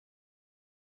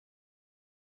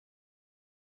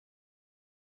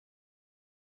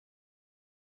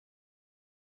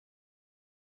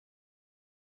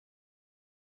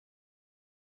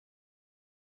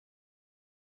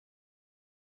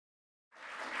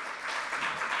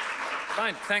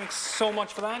Right, thanks so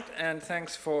much for that, and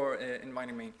thanks for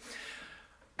inviting me.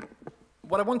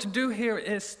 What I want to do here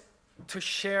is to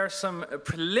share some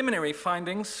preliminary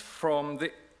findings from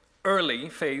the early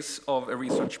phase of a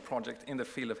research project in the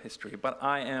field of history, but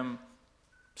I am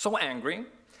so angry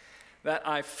that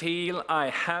I feel I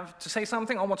have to say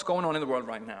something on what's going on in the world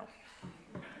right now.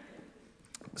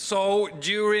 So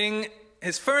during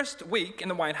his first week in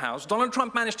the White House, Donald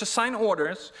Trump managed to sign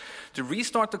orders to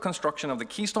restart the construction of the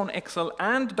Keystone XL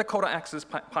and Dakota Access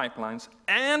pipelines,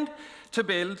 and to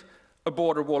build a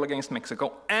border wall against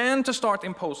Mexico, and to start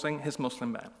imposing his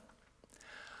Muslim ban.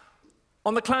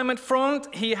 On the climate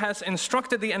front, he has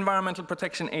instructed the Environmental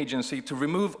Protection Agency to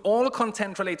remove all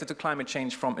content related to climate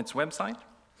change from its website,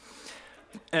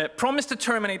 promised to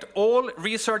terminate all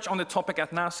research on the topic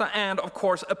at NASA, and, of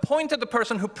course, appointed the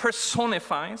person who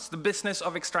personifies the business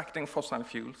of extracting fossil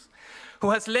fuels,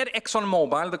 who has led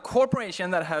ExxonMobil, the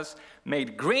corporation that has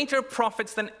made greater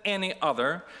profits than any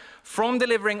other from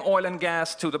delivering oil and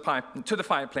gas to the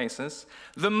fireplaces,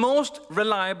 the most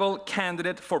reliable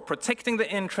candidate for protecting the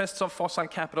interests of fossil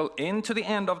capital into the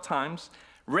end of times,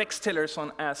 Rex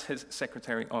Tillerson as his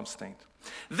Secretary of State.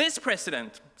 This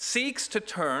president seeks to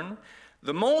turn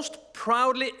the most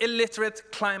proudly illiterate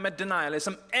climate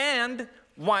denialism and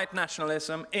white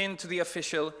nationalism into the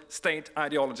official state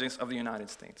ideologies of the United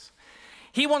States.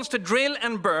 He wants to drill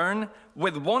and burn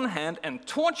with one hand and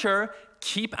torture,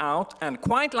 keep out, and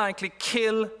quite likely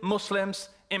kill Muslims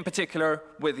in particular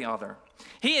with the other.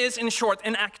 He is, in short,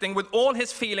 enacting with all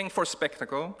his feeling for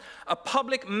spectacle, a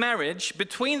public marriage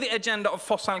between the agenda of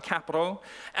fossil capital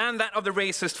and that of the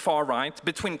racist far right,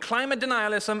 between climate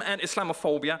denialism and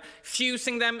Islamophobia,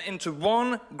 fusing them into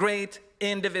one great,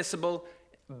 indivisible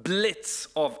blitz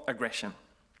of aggression.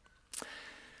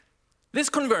 This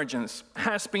convergence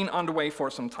has been underway for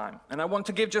some time, and I want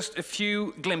to give just a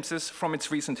few glimpses from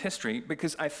its recent history,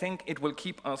 because I think it will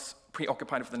keep us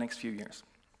preoccupied for the next few years.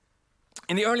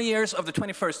 In the early years of the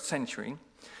 21st century,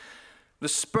 the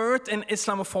spurt in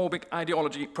Islamophobic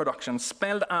ideology production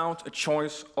spelled out a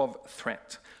choice of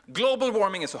threat. Global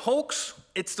warming is a hoax.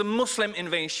 It's the Muslim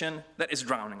invasion that is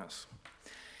drowning us.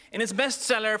 In its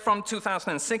bestseller from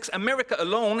 2006, America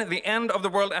Alone, The End of the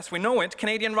World as We Know It,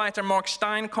 Canadian writer Mark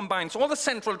Steyn combines all the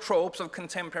central tropes of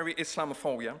contemporary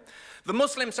Islamophobia. The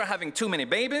Muslims are having too many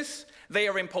babies, they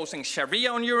are imposing Sharia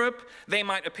on Europe, they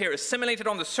might appear assimilated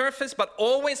on the surface, but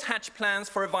always hatch plans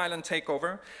for a violent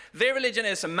takeover. Their religion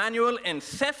is a manual in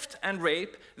theft and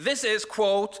rape. This is,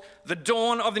 quote, the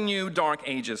dawn of the new dark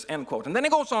ages, end quote. And then he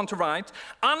goes on to write,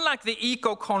 unlike the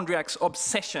eco-chondriac's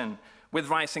obsession with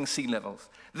rising sea levels,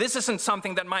 this isn't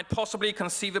something that might possibly,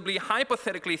 conceivably,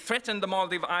 hypothetically threaten the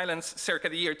Maldive Islands circa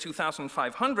the year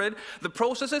 2500. The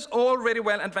process is already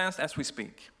well advanced as we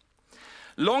speak.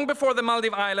 Long before the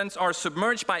Maldive Islands are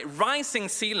submerged by rising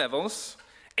sea levels,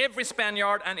 every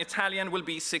Spaniard and Italian will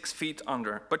be 6 feet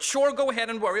under. But sure, go ahead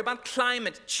and worry about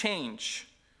climate change.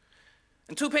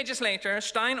 And 2 pages later,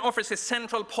 Steyn offers his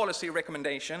central policy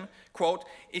recommendation, quote,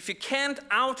 if you can't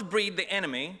outbreed the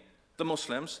enemy, the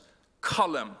Muslims,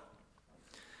 cull them.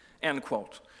 End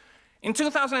quote. In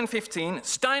 2015,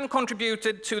 Steyn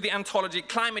contributed to the anthology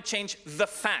Climate Change, The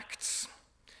Facts,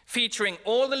 featuring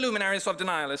all the luminaries of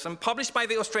denialism, published by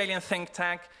the Australian think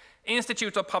tank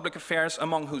Institute of Public Affairs,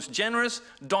 among whose generous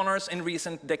donors in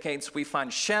recent decades we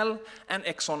find Shell and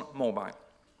ExxonMobil.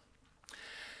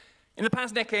 In the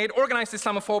past decade, organized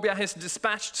Islamophobia has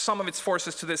dispatched some of its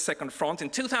forces to this second front. In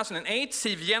 2008,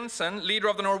 Siv Jensen, leader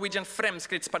of the Norwegian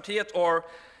Fremskrittspartiet, or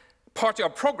Party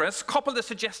of Progress, coupled the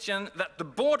suggestion that the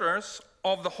borders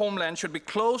of the homeland should be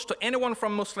closed to anyone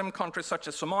from Muslim countries such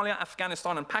as Somalia,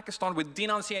 Afghanistan, and Pakistan with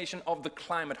denunciation of the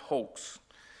climate hoax.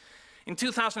 In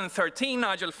 2013,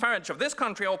 Nigel Farage of this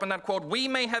country opened that, quote, we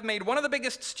may have made one of the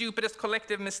biggest, stupidest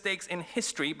collective mistakes in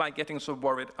history by getting so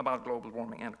worried about global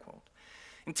warming, end quote.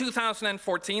 In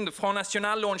 2014, the Front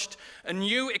National launched a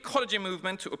new ecology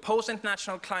movement to oppose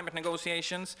international climate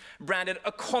negotiations, branded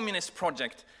a communist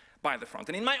project by the front.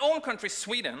 And in my own country,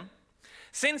 Sweden,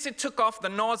 since it took off the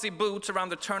Nazi boots around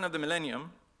the turn of the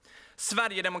millennium,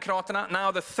 Sverigedemokraterna,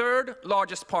 now the third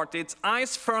largest party, its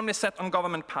eyes firmly set on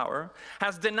government power,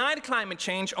 has denied climate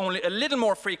change only a little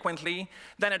more frequently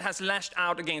than it has lashed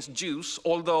out against Jews,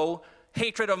 although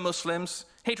hatred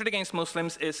against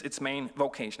Muslims is its main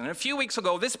vocation. And a few weeks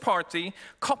ago, this party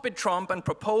copied Trump and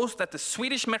proposed that the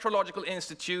Swedish Meteorological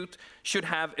Institute should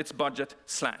have its budget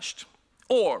slashed.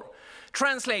 Or,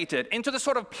 translated into the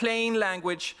sort of plain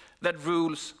language that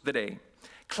rules the day,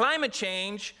 climate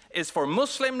change is for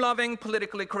Muslim-loving,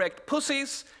 politically correct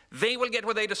pussies. They will get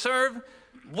what they deserve.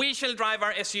 We shall drive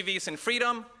our SUVs in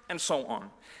freedom, and so on.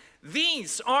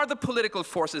 These are the political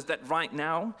forces that right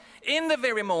now, in the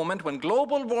very moment when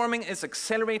global warming is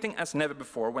accelerating as never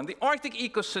before, when the Arctic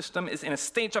ecosystem is in a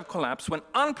stage of collapse, when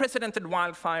unprecedented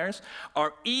wildfires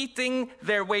are eating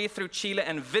their way through Chile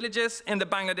and villages in the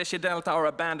Bangladeshi Delta are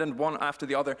abandoned one after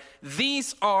the other,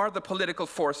 these are the political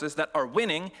forces that are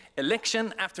winning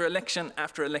election after election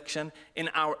after election in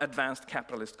our advanced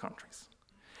capitalist countries.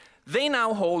 They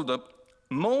now hold the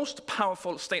most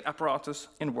powerful state apparatus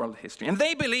in world history. And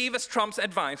they believe, as Trump's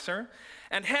advisor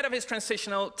and head of his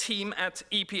transitional team at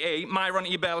EPA, Myron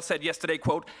E. Bell, said yesterday,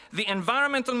 quote, "The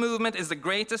environmental movement is the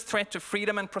greatest threat to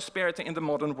freedom and prosperity in the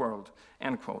modern world,"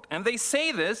 end quote. And they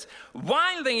say this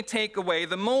while they take away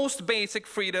the most basic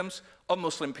freedoms of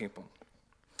Muslim people.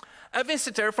 A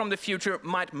visitor from the future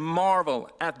might marvel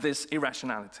at this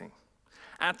irrationality.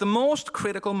 At the most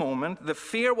critical moment, the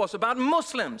fear was about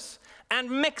Muslims and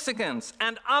Mexicans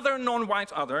and other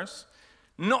non-white others,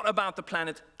 not about the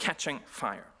planet catching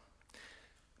fire.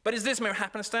 But is this mere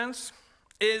happenstance?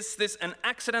 Is this an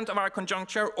accident of our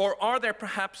conjuncture, or are there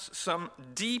perhaps some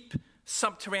deep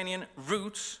subterranean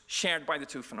roots shared by the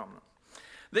two phenomena?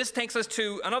 This takes us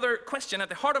to another question at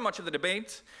the heart of much of the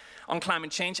debate on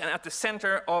climate change and at the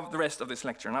center of the rest of this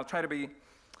lecture. And I'll try to be a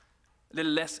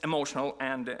little less emotional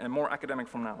and more academic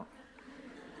from now on.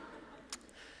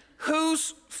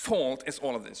 Whose fault is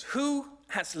all of this? Who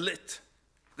has lit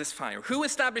this fire? Who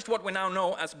established what we now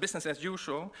know as business as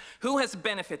usual? Who has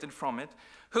benefited from it?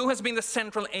 Who has been the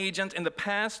central agent in the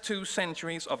past 2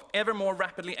 centuries of ever more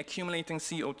rapidly accumulating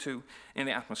CO2 in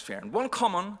the atmosphere? And one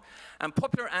common and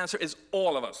popular answer is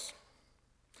all of us.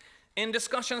 In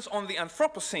discussions on the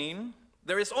Anthropocene,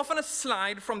 there is often a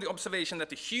slide from the observation that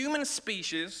the human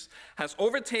species has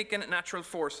overtaken natural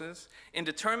forces in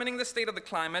determining the state of the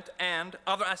climate and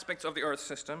other aspects of the Earth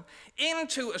system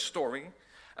into a story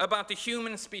about the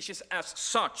human species as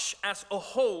such, as a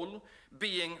whole,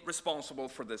 being responsible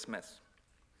for this mess.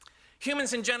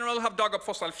 Humans in general have dug up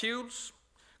fossil fuels,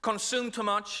 consumed too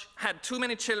much, had too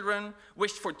many children,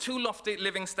 wished for too lofty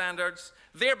living standards,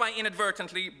 thereby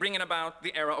inadvertently bringing about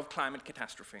the era of climate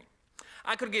catastrophe.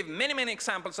 I could give many, many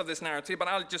examples of this narrative, but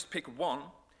I'll just pick one.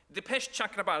 Dipesh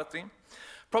Chakrabarty,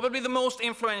 probably the most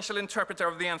influential interpreter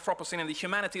of the Anthropocene in the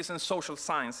humanities and social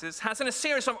sciences, has in a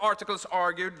series of articles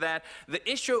argued that the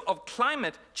issue of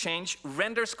climate change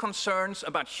renders concerns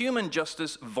about human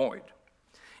justice void.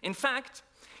 In fact,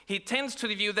 he tends to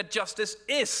the view that justice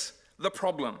is the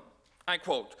problem. I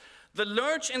quote, "The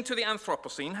lurch into the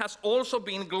Anthropocene has also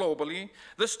been globally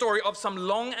the story of some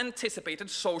long-anticipated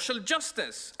social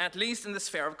justice, at least in the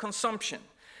sphere of consumption.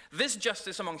 This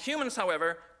justice among humans,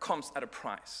 however, comes at a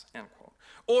price," end quote.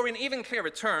 Or in even clearer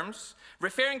terms,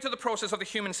 referring to the process of the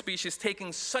human species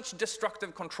taking such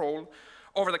destructive control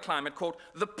over the climate, quote,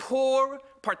 "The poor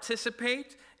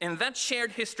participate in that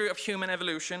shared history of human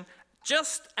evolution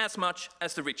just as much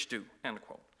as the rich do," end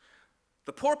quote.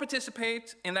 The poor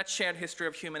participate in that shared history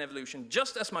of human evolution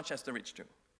just as much as the rich do.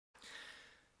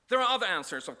 There are other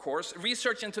answers, of course.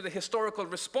 Research into the historical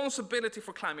responsibility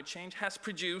for climate change has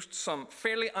produced some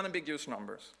fairly unambiguous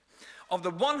numbers. Of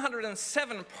the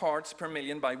 107 parts per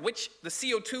million by which the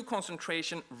CO2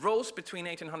 concentration rose between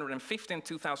 1850 and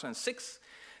 2006,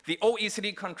 the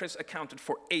OECD countries accounted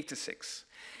for 86.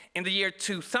 In the year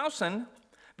 2000,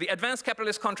 the advanced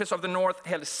capitalist countries of the North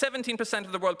held 17%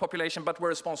 of the world population, but were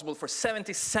responsible for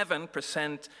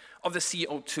 77% of the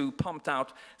CO2 pumped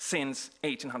out since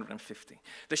 1850.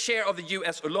 The share of the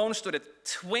US alone stood at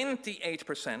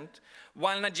 28%,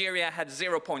 while Nigeria had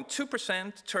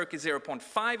 0.2%, Turkey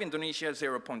 0.5%, Indonesia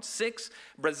 0.6%,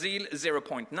 Brazil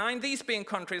 0.9%, these being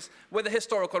countries with a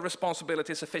historical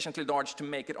responsibility sufficiently large to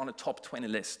make it on a top 20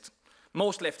 list.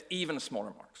 Most left even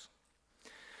smaller marks.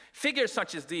 Figures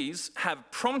such as these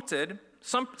have prompted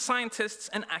some scientists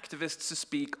and activists to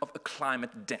speak of a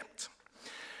climate debt.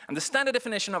 And the standard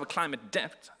definition of a climate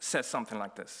debt says something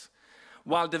like this.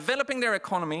 While developing their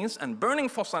economies and burning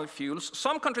fossil fuels,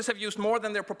 some countries have used more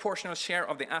than their proportional share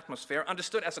of the atmosphere,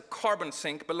 understood as a carbon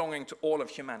sink belonging to all of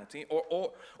humanity,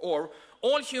 or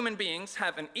all human beings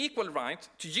have an equal right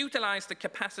to utilize the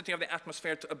capacity of the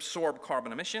atmosphere to absorb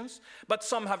carbon emissions, but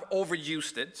some have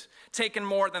overused it, taken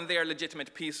more than their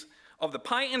legitimate piece of the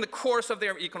pie in the course of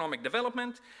their economic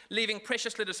development, leaving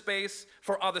precious little space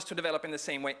for others to develop in the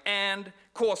same way, and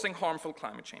causing harmful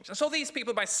climate change. And so these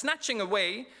people, by snatching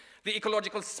away the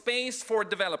ecological space for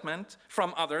development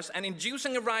from others and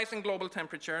inducing a rise in global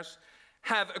temperatures,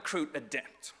 have accrued a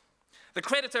debt. The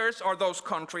creditors are those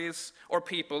countries or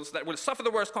peoples that will suffer the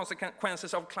worst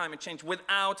consequences of climate change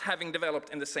without having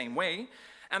developed in the same way,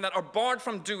 and that are barred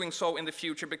from doing so in the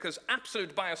future because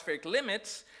absolute biospheric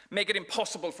limits make it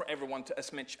impossible for everyone to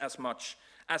emit as much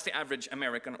as the average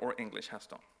American or English has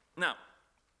done. Now,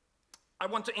 I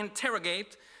want to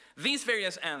interrogate these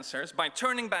various answers by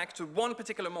turning back to one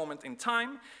particular moment in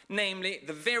time, namely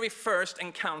the very first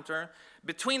encounter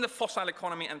between the fossil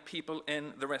economy and people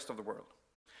in the rest of the world.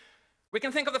 We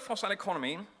can think of the fossil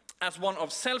economy as one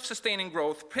of self-sustaining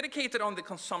growth predicated on the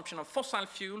consumption of fossil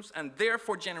fuels and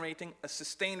therefore generating a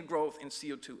sustained growth in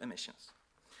CO2 emissions.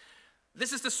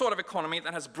 This is the sort of economy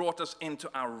that has brought us into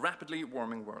our rapidly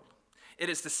warming world. It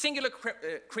is the singular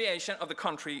creation of the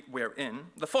country we're in.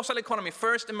 The fossil economy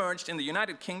first emerged in the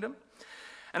United Kingdom,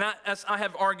 and as I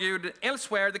have argued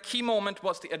elsewhere, the key moment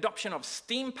was the adoption of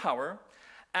steam power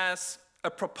as a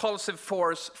propulsive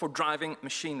force for driving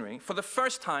machinery. For the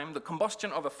first time, the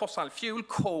combustion of a fossil fuel,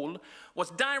 coal, was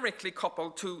directly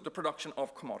coupled to the production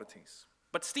of commodities.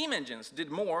 But steam engines did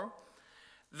more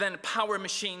than power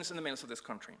machines in the mills of this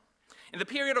country. In the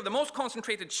period of the most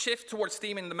concentrated shift towards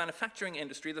steam in the manufacturing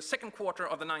industry, the second quarter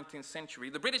of the 19th century,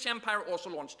 the British Empire also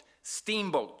launched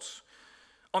steamboats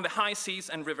on the high seas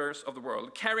and rivers of the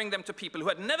world, carrying them to people who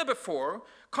had never before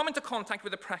come into contact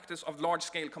with the practice of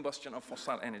large-scale combustion of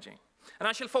fossil energy. And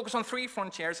I shall focus on three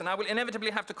frontiers, and I will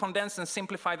inevitably have to condense and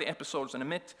simplify the episodes and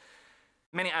omit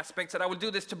many aspects, and I will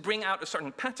do this to bring out a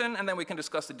certain pattern, and then we can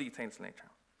discuss the details later.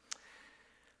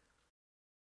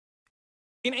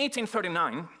 In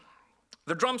 1839,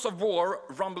 the drums of war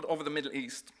rumbled over the Middle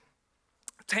East.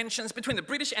 Tensions between the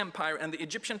British Empire and the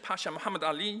Egyptian Pasha Muhammad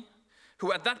Ali,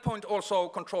 who at that point also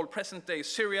controlled present-day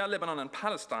Syria, Lebanon, and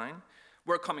Palestine,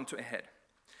 were coming to a head.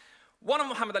 One of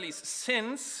Muhammad Ali's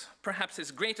sins, perhaps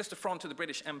his greatest affront to the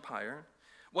British Empire,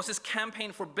 was his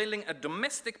campaign for building a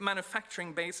domestic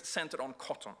manufacturing base centered on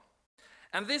cotton.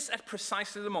 And this at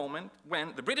precisely the moment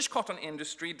when the British cotton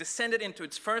industry descended into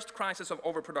its first crisis of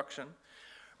overproduction.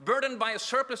 Burdened by a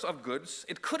surplus of goods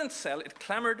it couldn't sell, it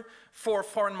clamored for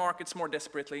foreign markets more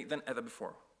desperately than ever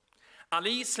before.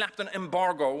 Ali slapped an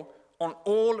embargo on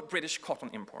all British cotton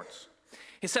imports.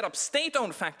 He set up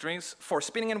state-owned factories for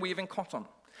spinning and weaving cotton.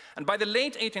 And by the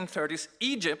late 1830s,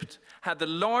 Egypt had the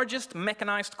largest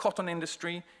mechanized cotton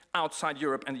industry outside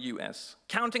Europe and the US.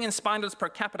 Counting in spindles per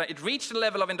capita, it reached a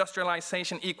level of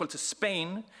industrialization equal to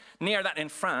Spain, near that in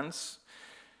France.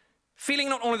 Feeling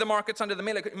not only the markets under the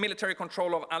military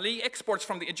control of Ali, exports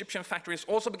from the Egyptian factories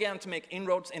also began to make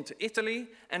inroads into Italy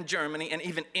and Germany and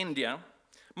even India,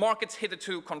 markets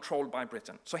hitherto controlled by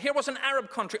Britain. So here was an Arab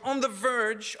country on the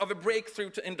verge of a breakthrough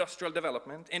to industrial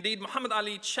development. Indeed, Muhammad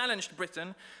Ali challenged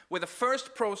Britain with the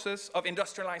first process of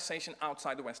industrialization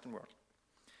outside the Western world.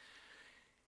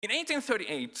 In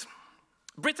 1838,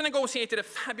 Britain negotiated a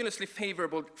fabulously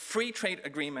favorable free trade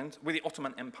agreement with the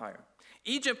Ottoman Empire.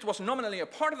 Egypt was nominally a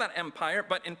part of that empire,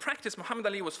 but in practice, Muhammad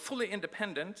Ali was fully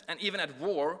independent and even at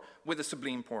war with the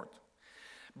Sublime Porte.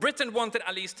 Britain wanted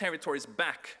Ali's territories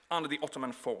back under the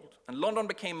Ottoman fold, and London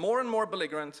became more and more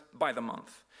belligerent by the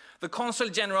month. The consul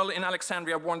general in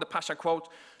Alexandria warned the Pasha, quote,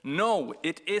 "No,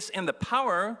 it is in the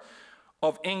power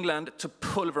of England to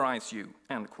pulverize you,"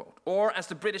 end quote. Or as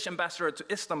the British ambassador to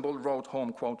Istanbul wrote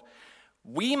home, quote,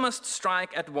 "We must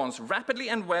strike at once rapidly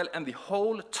and well, and the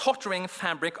whole tottering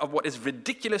fabric of what is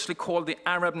ridiculously called the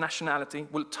Arab nationality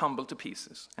will tumble to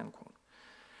pieces," end quote.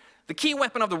 The key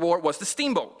weapon of the war was the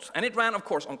steamboat, and it ran, of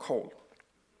course, on coal.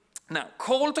 Now,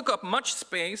 coal took up much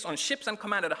space on ships and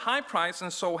commanded a high price,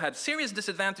 and so had serious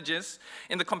disadvantages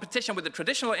in the competition with the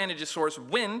traditional energy source,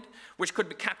 wind, which could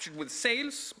be captured with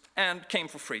sails and came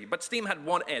for free. But steam had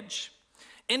one edge: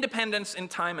 independence in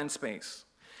time and space.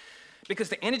 Because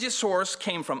the energy source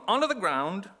came from under the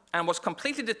ground and was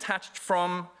completely detached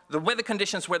from the weather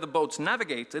conditions where the boats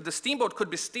navigated, the steamboat could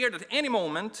be steered at any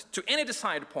moment to any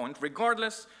desired point,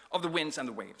 regardless of the winds and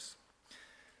the waves.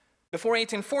 Before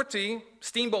 1840,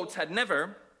 steamboats had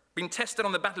never been tested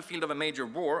on the battlefield of a major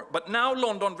war, but now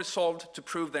London resolved to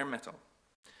prove their mettle.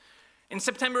 In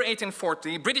September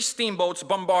 1840, British steamboats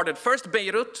bombarded first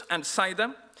Beirut and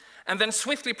Saida, and then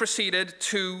swiftly proceeded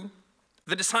to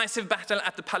the decisive battle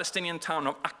at the Palestinian town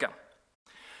of Akka.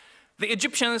 The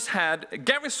Egyptians had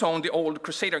garrisoned the old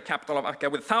crusader capital of Akka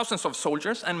with thousands of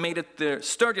soldiers and made it the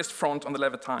sturdiest front on the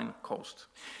Levantine coast.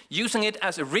 Using it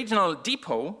as a regional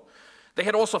depot, they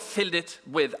had also filled it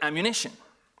with ammunition.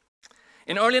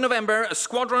 In early November, a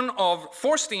squadron of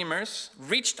 4 steamers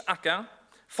reached Akka,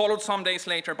 followed some days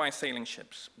later by sailing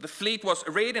ships. The fleet was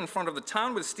arrayed in front of the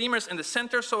town with steamers in the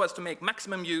center so as to make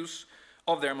maximum use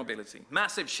of their mobility.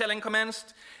 Massive shelling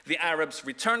commenced. The Arabs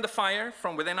returned the fire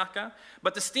from within Akka,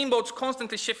 but the steamboats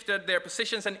constantly shifted their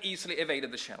positions and easily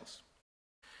evaded the shells.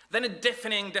 Then a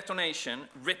deafening detonation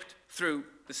ripped through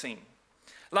the scene.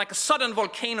 Like a sudden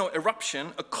volcano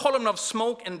eruption, a column of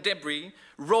smoke and debris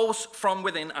rose from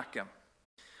within Akka.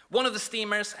 one of the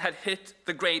steamers had hit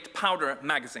the Great Powder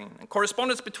magazine. And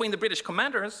correspondence between the British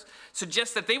commanders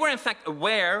suggests that they were in fact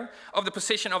aware of the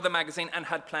position of the magazine and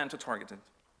had planned to target it.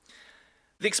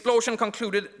 The explosion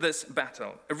concluded this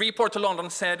battle. A report to London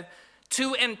said,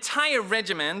 2 entire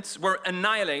regiments were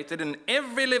annihilated and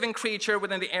every living creature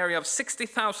within the area of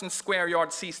 60,000 square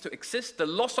yards ceased to exist, the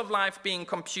loss of life being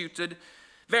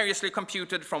variously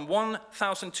computed from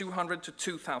 1,200 to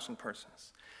 2,000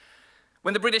 persons.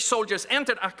 When the British soldiers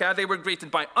entered Akka, they were greeted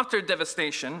by utter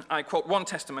devastation. I quote one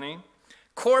testimony,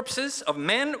 "Corpses of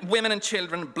men, women and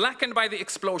children blackened by the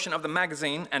explosion of the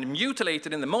magazine and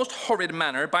mutilated in the most horrid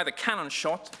manner by the cannon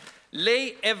shot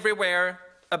lay everywhere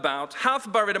about,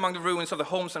 half buried among the ruins of the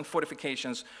homes and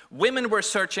fortifications. Women were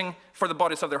searching for the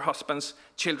bodies of their husbands,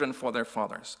 children for their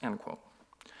fathers," end quote.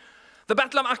 The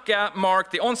Battle of Akka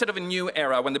marked the onset of a new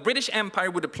era when the British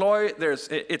Empire would deploy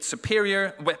its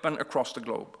superior weapon across the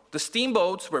globe. The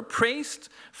steamboats were praised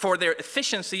for their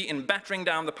efficiency in battering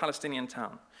down the Palestinian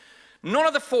town. None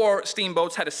of the 4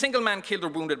 steamboats had a single man killed or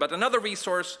wounded, but another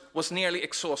resource was nearly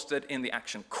exhausted in the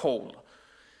action: coal.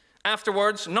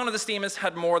 Afterwards, none of the steamers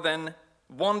had more than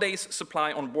 1 day's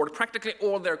supply on board. Practically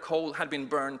all their coal had been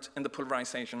burnt in the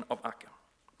pulverization of Akka.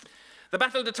 The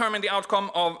battle determined the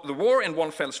outcome of the war in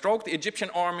one fell stroke. The Egyptian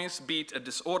armies beat a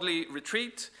disorderly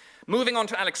retreat. Moving on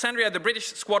to Alexandria, the British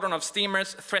squadron of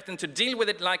steamers threatened to deal with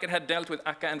it like it had dealt with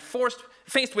Akka, and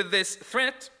faced with this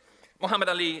threat, Muhammad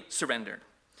Ali surrendered.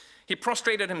 He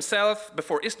prostrated himself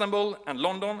before Istanbul and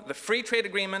London. The free trade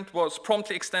agreement was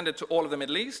promptly extended to all of the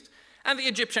Middle East, and the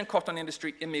Egyptian cotton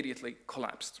industry immediately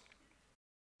collapsed.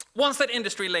 Once that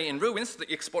industry lay in ruins, the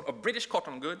export of British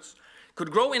cotton goods could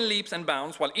grow in leaps and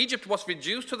bounds, while Egypt was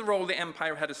reduced to the role the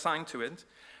empire had assigned to it,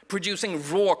 producing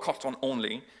raw cotton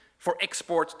only for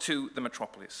export to the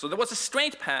metropolis. So there was a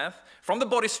straight path from the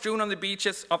bodies strewn on the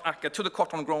beaches of Akka to the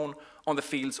cotton grown on the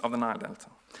fields of the Nile Delta.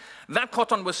 That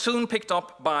cotton was soon picked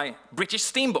up by British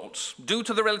steamboats. Due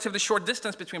to the relatively short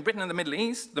distance between Britain and the Middle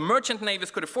East, the merchant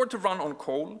navies could afford to run on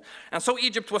coal, and so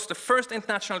Egypt was the first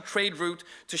international trade route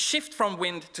to shift from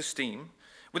wind to steam.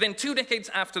 Within 2 decades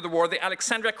after the war, the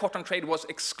Alexandria cotton trade was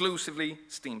exclusively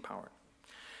steam-powered.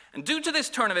 And due to this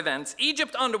turn of events,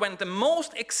 Egypt underwent the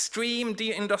most extreme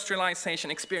deindustrialization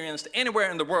experienced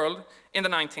anywhere in the world in the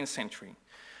 19th century.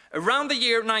 Around the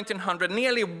year 1900,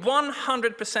 nearly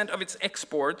 100% of its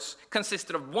exports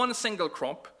consisted of one single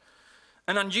crop,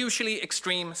 an unusually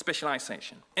extreme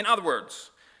specialization. In other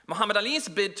words, Muhammad Ali's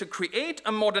bid to create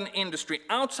a modern industry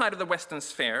outside of the Western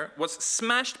sphere was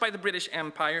smashed by the British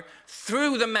Empire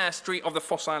through the mastery of the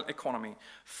fossil economy.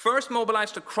 First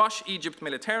mobilized to crush Egypt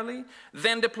militarily,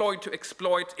 then deployed to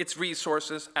exploit its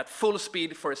resources at full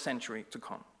speed for a century to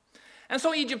come. And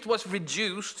so Egypt was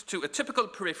reduced to a typical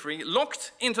periphery,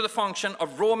 locked into the function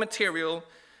of raw material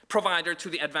provider to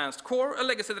the advanced core, a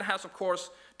legacy that has, of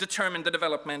course, determined the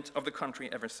development of the country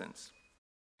ever since.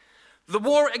 The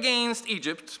war against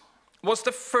Egypt was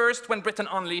the first when Britain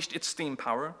unleashed its steam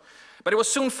power, but it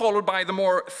was soon followed by the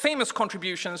more famous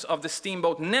contributions of the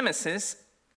steamboat Nemesis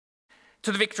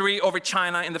to the victory over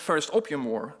China in the First Opium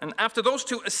War. And after those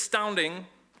 2 astounding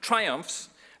triumphs,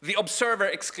 the Observer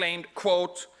exclaimed,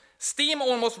 quote, "Steam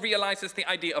almost realizes the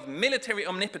idea of military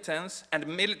omnipotence and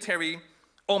military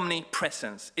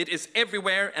omnipresence. It is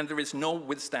everywhere and there is no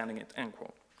withstanding it," end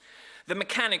quote. The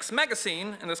Mechanics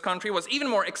magazine in this country was even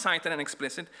more excited and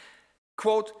explicit.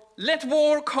 Quote, "Let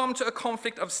war come to a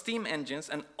conflict of steam engines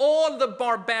and all the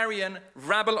barbarian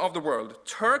rabble of the world,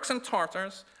 Turks and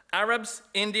Tartars, Arabs,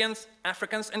 Indians,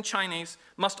 Africans and Chinese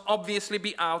must obviously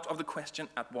be out of the question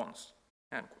at once,"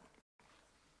 end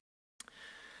quote.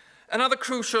 Another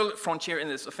crucial frontier in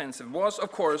this offensive was,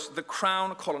 of course, the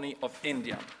crown colony of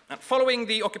India. And following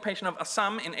the occupation of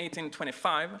Assam in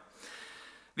 1825,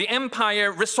 the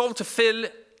empire resolved to fill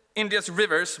India's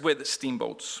rivers with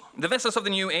steamboats. The vessels of the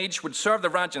new age would serve the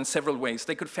Raj in several ways.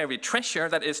 They could ferry treasure,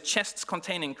 that is, chests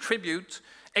containing tribute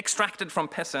extracted from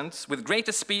peasants with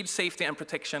greater speed, safety, and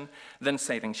protection than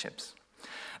sailing ships.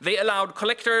 They allowed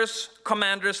collectors,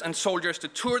 commanders, and soldiers to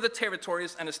tour the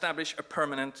territories and establish a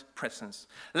permanent presence.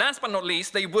 Last but not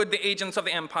least, they would, the agents of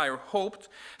the empire hoped,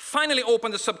 finally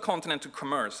open the subcontinent to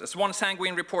commerce. As one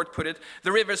sanguine report put it,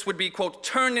 the rivers would be, quote,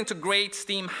 "turned into great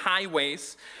steam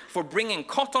highways for bringing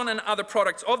cotton and other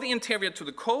products of the interior to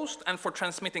the coast and for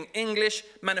transmitting English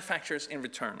manufactures in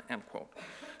return," end quote.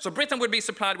 So Britain would be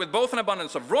supplied with both an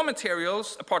abundance of raw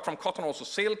materials, apart from cotton also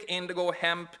silk, indigo,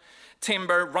 hemp,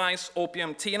 timber, rice,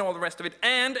 opium, tea, and all the rest of it,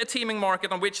 and a teeming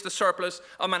market on which the surplus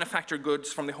of manufactured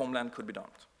goods from the homeland could be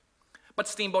dumped. But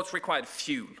steamboats required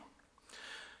fuel.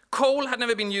 Coal had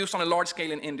never been used on a large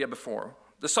scale in India before.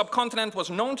 The subcontinent was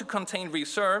known to contain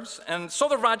reserves, and so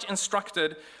the Raj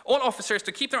instructed all officers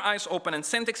to keep their eyes open and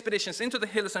sent expeditions into the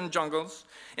hills and jungles.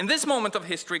 In this moment of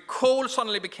history, coal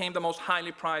suddenly became the most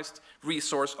highly prized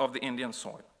resource of the Indian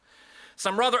soil.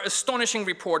 Some rather astonishing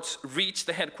reports reached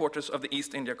the headquarters of the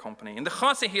East India Company. In the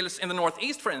Khasi Hills in the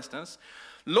northeast, for instance,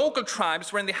 local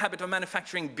tribes were in the habit of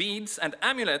manufacturing beads and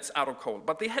amulets out of coal,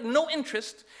 but they had no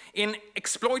interest in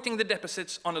exploiting the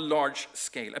deposits on a large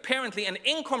scale. Apparently, and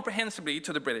incomprehensibly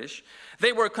to the British,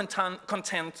 they were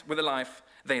content with the life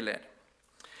they led.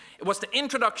 It was the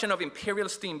introduction of imperial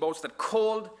steamboats that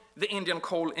called the Indian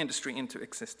coal industry into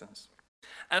existence.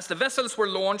 As the vessels were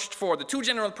launched for the two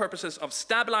general purposes of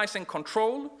stabilizing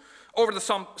control over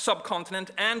the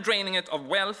subcontinent and draining it of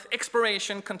wealth,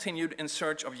 exploration continued in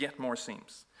search of yet more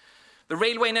seams. The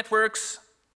railway networks,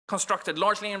 constructed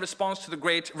largely in response to the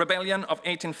Great Rebellion of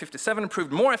 1857,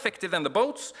 proved more effective than the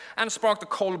boats and sparked a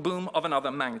coal boom of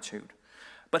another magnitude.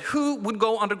 But who would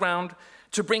go underground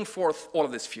to bring forth all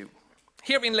of this fuel?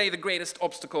 Herein lay the greatest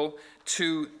obstacle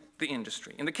to the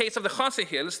industry. In the case of the Khasi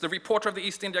Hills, the reporter of the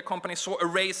East India Company saw a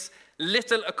race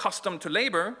little accustomed to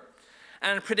labor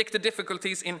and predicted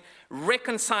difficulties in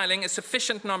reconciling a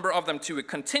sufficient number of them to a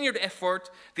continued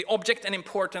effort, the object and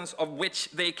importance of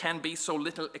which they can be so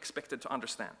little expected to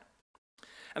understand.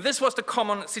 And this was the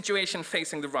common situation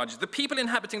facing the Raj. The people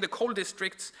inhabiting the coal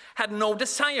districts had no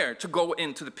desire to go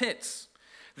into the pits.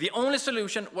 The only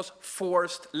solution was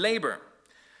forced labor.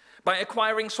 By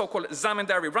acquiring so-called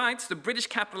zamindari rights, the British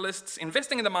capitalists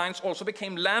investing in the mines also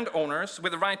became landowners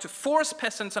with the right to force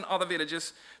peasants and other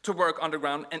villages to work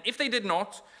underground, and if they did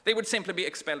not, they would simply be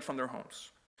expelled from their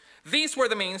homes. These were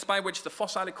the means by which the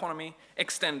fossil economy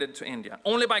extended to India.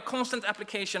 Only by constant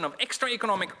application of extra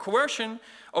economic coercion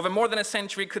over more than a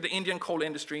century could the Indian coal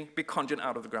industry be conjured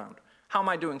out of the ground. How am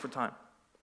I doing for time?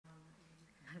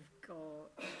 I've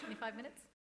got 25 minutes.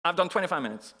 I've done 25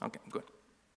 minutes. Okay, good.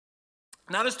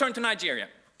 Now let's turn to Nigeria.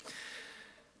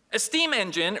 A steam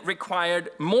engine required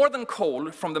more than coal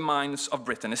from the mines of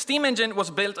Britain. A steam engine was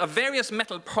built of various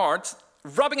metal parts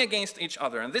rubbing against each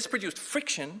other, and this produced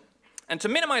friction. And to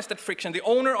minimize that friction, the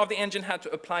owner of the engine had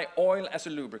to apply oil as a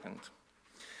lubricant.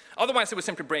 Otherwise, it would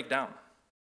simply break down.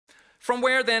 From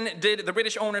where then did the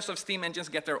British owners of steam engines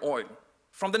get their oil?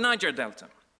 From the Niger Delta.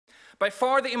 By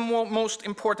far the most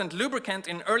important lubricant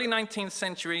in early 19th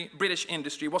century British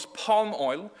industry was palm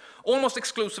oil, almost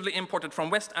exclusively imported from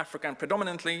West Africa and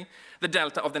predominantly the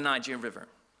delta of the Niger River.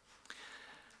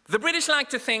 The British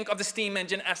like to think of the steam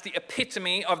engine as the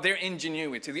epitome of their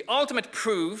ingenuity, the ultimate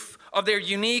proof of their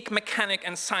unique mechanic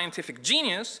and scientific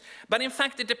genius, but in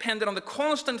fact it depended on the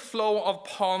constant flow of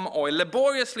palm oil,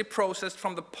 laboriously processed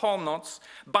from the palm nuts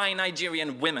by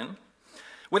Nigerian women.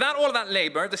 Without all that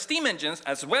labor, the steam engines,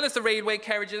 as well as the railway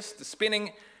carriages, the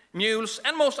spinning mules,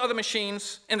 and most other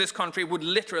machines in this country would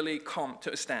literally come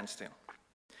to a standstill.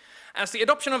 As the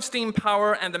adoption of steam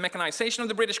power and the mechanization of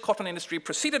the British cotton industry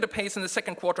proceeded apace in the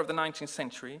second quarter of the 19th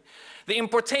century, the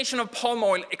importation of palm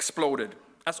oil exploded.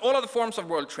 As all other forms of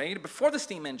world trade, before the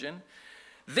steam engine,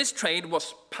 this trade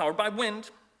was powered by wind,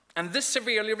 and this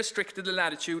severely restricted the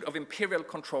latitude of imperial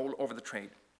control over the trade.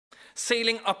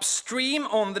 Sailing upstream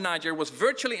on the Niger was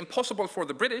virtually impossible for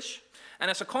the British,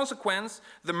 and as a consequence,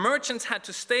 the merchants had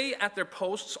to stay at their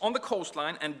posts on the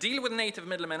coastline and deal with native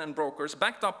middlemen and brokers,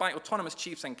 backed up by autonomous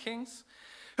chiefs and kings,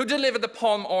 who delivered the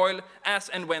palm oil as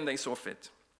and when they saw fit.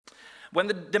 When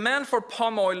the demand for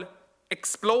palm oil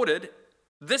exploded,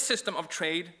 this system of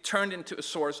trade turned into a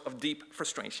source of deep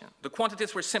frustration. The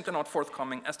quantities were simply not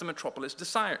forthcoming as the metropolis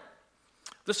desired.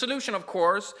 The solution, of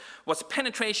course, was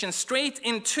penetration straight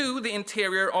into the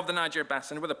interior of the Niger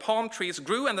Basin, where the palm trees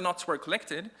grew and the nuts were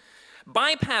collected,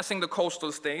 bypassing the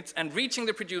coastal states and reaching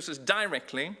the producers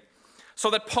directly, so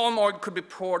that palm oil could be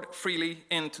poured freely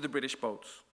into the British boats.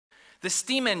 The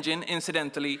steam engine,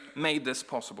 incidentally, made this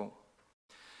possible.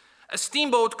 A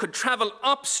steamboat could travel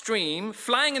upstream,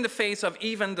 flying in the face of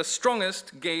even the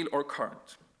strongest gale or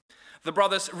current. The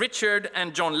brothers Richard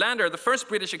and John Lander, the first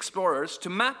British explorers to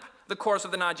map the course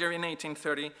of the Niger in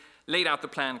 1830, laid out the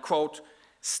plan, quote,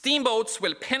 "Steamboats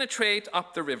will penetrate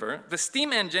up the river. The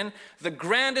steam engine, the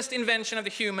grandest invention of the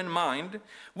human mind,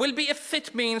 will be a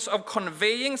fit means of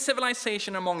conveying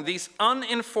civilization among these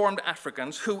uninformed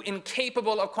Africans who,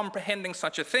 incapable of comprehending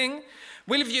such a thing,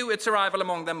 will view its arrival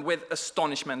among them with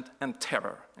astonishment and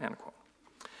terror," end quote.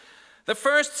 The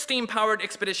first steam-powered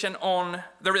expedition on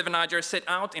the River Niger set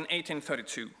out in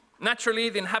 1832. Naturally,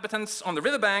 the inhabitants on the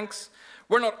riverbanks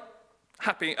were not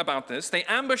happy about this. They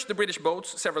ambushed the British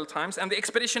boats several times, and the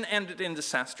expedition ended in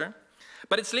disaster.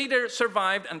 But its leader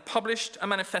survived and published a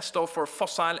manifesto for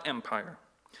fossil empire.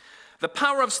 The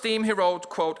power of steam, he wrote,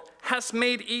 quote, has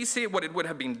made easy what it would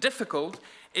have been difficult,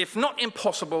 if not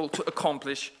impossible, to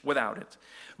accomplish without it.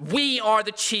 We are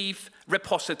the chief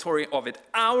repository of it.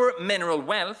 Our mineral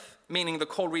wealth, meaning the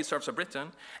coal reserves of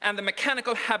Britain, and the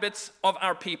mechanical habits of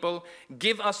our people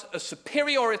give us a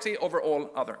superiority over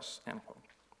all others, end quote.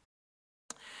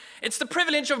 It's the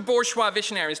privilege of bourgeois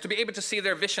visionaries to be able to see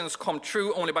their visions come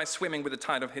true only by swimming with the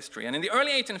tide of history. And in the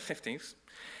early 1850s,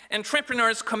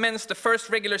 entrepreneurs commenced the first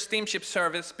regular steamship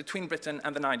service between Britain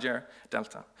and the Niger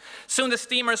Delta. Soon the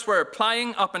steamers were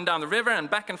plying up and down the river and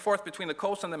back and forth between the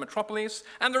coast and the metropolis,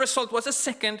 and the result was a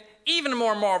second, even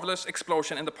more marvelous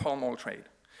explosion in the palm oil trade.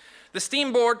 The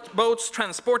steamboats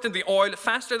transported the oil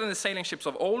faster than the sailing ships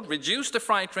of old, reduced the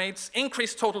freight rates,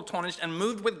 increased total tonnage, and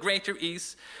moved with greater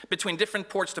ease between different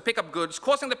ports to pick up goods,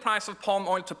 causing the price of palm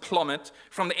oil to plummet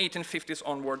from the 1850s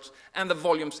onwards, and the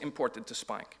volumes imported to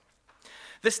spike.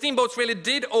 The steamboats really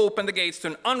did open the gates to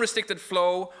an unrestricted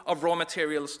flow of raw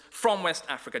materials from West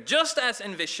Africa. Just as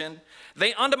envisioned,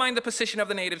 they undermined the position of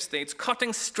the native states,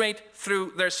 cutting straight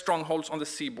through their strongholds on the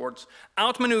seaboards,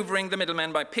 outmaneuvering the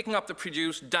middlemen by picking up the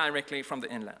produce directly from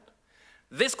the inland.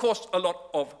 This caused a lot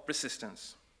of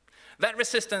resistance. That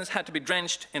resistance had to be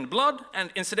drenched in blood, and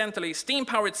incidentally, steam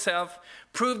power itself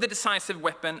proved the decisive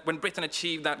weapon when Britain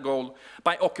achieved that goal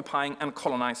by occupying and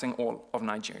colonizing all of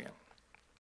Nigeria.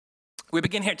 We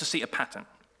begin here to see a pattern.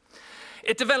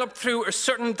 It developed through a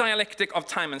certain dialectic of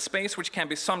time and space, which can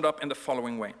be summed up in the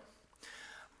following way.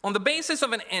 On the basis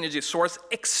of an energy source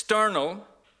external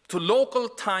to local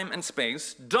time and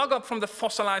space, dug up from the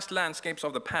fossilized landscapes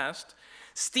of the past,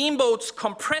 steamboats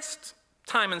compressed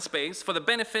time and space for the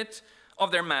benefit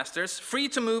of their masters, free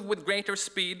to move with greater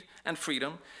speed and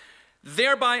freedom,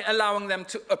 thereby allowing them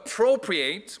to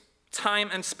appropriate time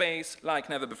and space like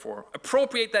never before.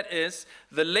 Appropriate, that is,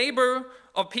 the labor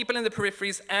of people in the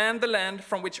peripheries and the land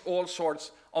from which all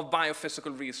sorts of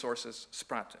biophysical resources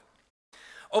sprouted.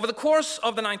 Over the course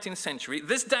of the 19th century,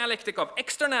 this dialectic of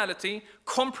externality,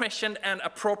 compression, and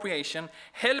appropriation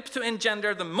helped to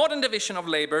engender the modern division of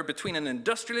labor between an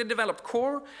industrially developed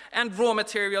core and raw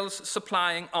materials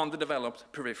supplying underdeveloped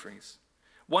peripheries.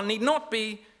 One need not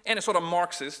be any sort of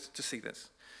Marxist to see this.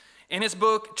 In his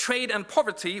book, Trade and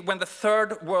Poverty, When the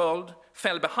Third World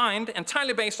Fell Behind,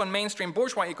 entirely based on mainstream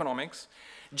bourgeois economics,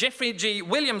 Jeffrey G.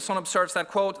 Williamson observes that,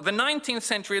 quote, the 19th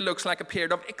century looks like a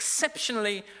period of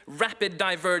exceptionally rapid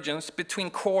divergence between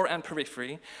core and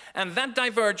periphery, and that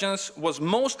divergence was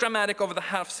most dramatic over the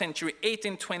half-century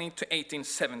 1820 to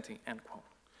 1870, end quote.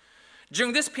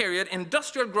 During this period,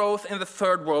 industrial growth in the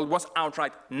Third World was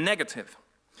outright negative.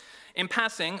 In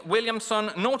passing,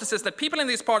 Williamson notices that people in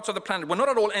these parts of the planet were not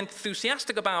at all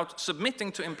enthusiastic about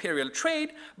submitting to imperial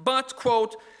trade, but,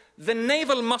 quote, the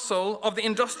naval muscle of the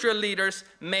industrial leaders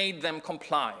made them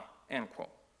comply, end quote.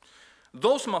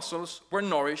 Those muscles were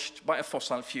nourished by a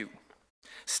fossil fuel.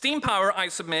 Steam power, I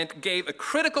submit, gave a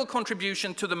critical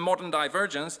contribution to the modern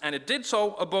divergence, and it did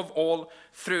so, above all,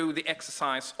 through the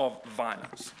exercise of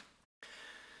violence.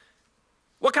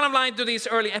 What kind of light do these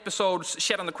early episodes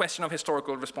shed on the question of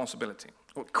historical responsibility?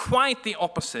 Well, quite the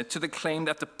opposite to the claim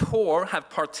that the poor have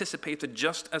participated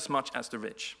just as much as the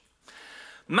rich.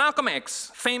 Malcolm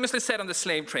X famously said on the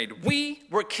slave trade, we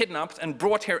were kidnapped and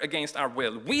brought here against our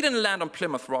will. We didn't land on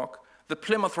Plymouth Rock, the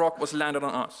Plymouth Rock was landed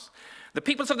on us. The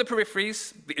peoples of the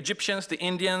peripheries, the Egyptians, the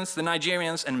Indians, the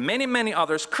Nigerians, and many, many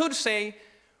others could say,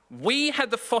 we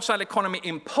had the fossil economy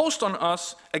imposed on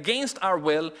us against our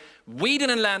will. We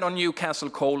didn't land on Newcastle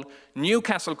coal.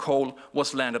 Newcastle coal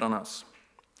was landed on us.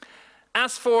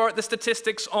 As for the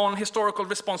statistics on historical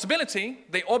responsibility,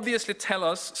 they obviously tell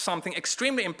us something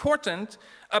extremely important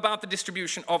about the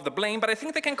distribution of the blame, but I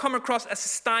think they can come across as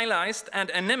stylized and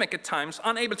anemic at times,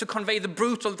 unable to convey the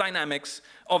brutal dynamics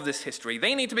of this history.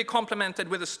 They need to be complemented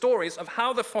with the stories of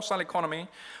how the fossil economy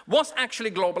was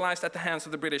actually globalized at the hands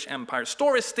of the British Empire.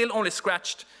 Stories still only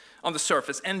scratched on the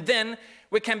surface, and then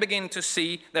we can begin to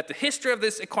see that the history of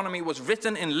this economy was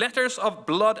written in letters of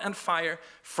blood and fire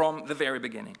from the very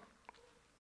beginning.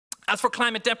 As for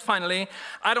climate debt, finally,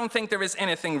 I don't think there is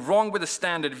anything wrong with the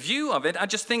standard view of it. I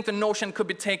just think the notion could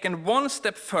be taken one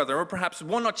step further, or perhaps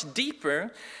one notch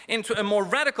deeper, into a more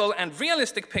radical and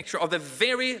realistic picture of the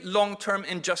very long-term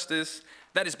injustice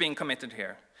that is being committed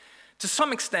here. To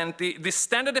some extent, the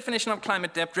standard definition of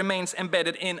climate debt remains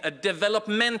embedded in a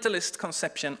developmentalist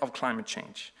conception of climate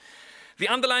change. The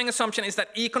underlying assumption is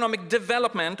that economic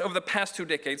development over the past 2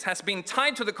 decades has been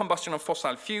tied to the combustion of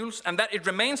fossil fuels, and that it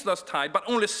remains thus tied, but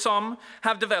only some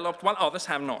have developed while others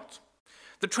have not.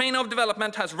 The train of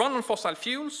development has run on fossil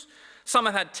fuels, some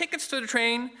have had tickets to the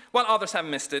train, while others have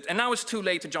missed it, and now it's too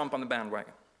late to jump on the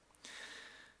bandwagon.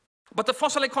 But the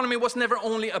fossil economy was never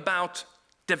only about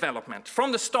development.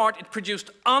 From the start, it produced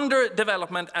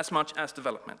underdevelopment as much as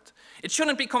development. It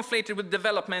shouldn't be conflated with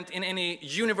development in any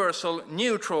universal,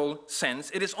 neutral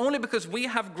sense. It is only because we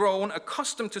have grown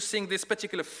accustomed to seeing this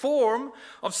particular form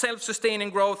of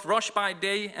self-sustaining growth rush by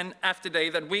day and after day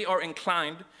that we are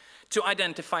inclined to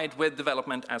identify it with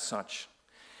development as such.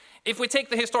 If we take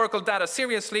the historical data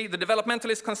seriously, the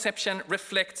developmentalist conception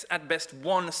reflects at best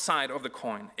one side of the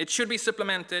coin. It should be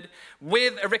supplemented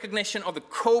with a recognition of the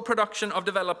co-production of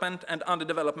development and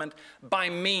underdevelopment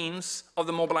by means of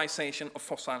the mobilization of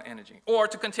fossil energy. Or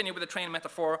to continue with the train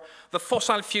metaphor, the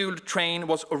fossil-fueled train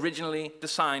was originally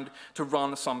designed to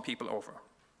run some people over.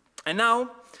 And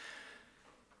now,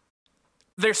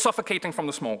 they're suffocating from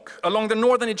the smoke. Along the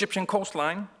northern Egyptian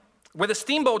coastline, where the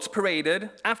steamboats paraded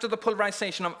after the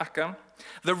pulverization of Akka,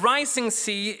 the rising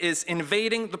sea is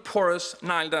invading the porous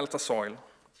Nile Delta soil.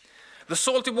 The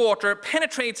salty water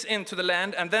penetrates into the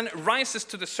land and then rises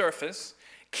to the surface,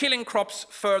 killing crops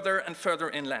further and further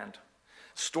inland.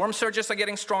 Storm surges are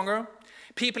getting stronger.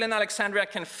 People in Alexandria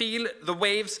can feel the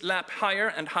waves lap higher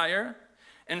and higher.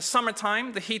 In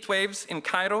summertime, the heat waves in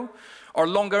Cairo are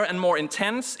longer and more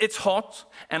intense. It's hot,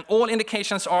 and all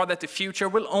indications are that the future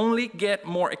will only get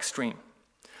more extreme.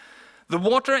 The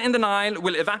water in the Nile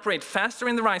will evaporate faster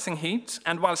in the rising heat,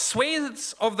 and while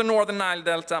swathes of the northern Nile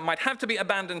Delta might have to be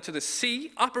abandoned to the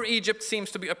sea, Upper Egypt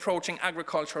seems to be approaching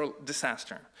agricultural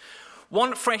disaster.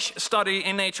 One fresh study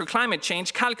in Nature Climate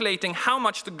Change calculating how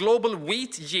much the global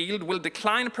wheat yield will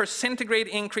decline per centigrade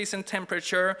increase in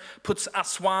temperature puts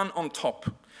Aswan on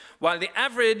top. While the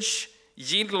average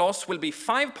yield loss will be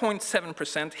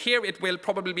 5.7%, here it will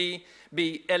probably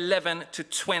be 11 to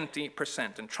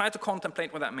 20%. And try to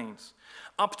contemplate what that means.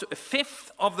 Up to a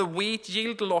fifth of the wheat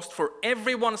yield lost for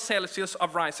every 1 Celsius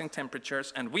of rising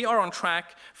temperatures, and we are on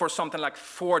track for something like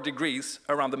 4 degrees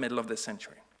around the middle of this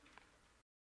century.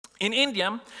 In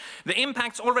India, the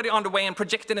impacts already underway and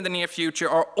projected in the near future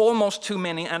are almost too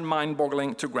many and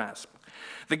mind-boggling to grasp.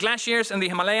 The glaciers in the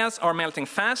Himalayas are melting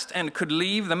fast and could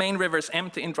leave the main rivers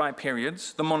empty in dry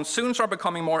periods. The monsoons are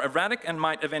becoming more erratic and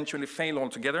might eventually fail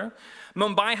altogether.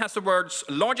 Mumbai has the world's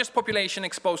largest population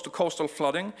exposed to coastal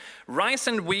flooding. Rice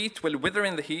and wheat will wither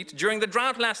in the heat. During the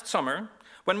drought last summer,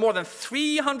 when more than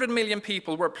 300 million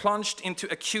people were plunged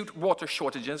into acute water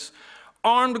shortages,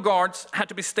 armed guards had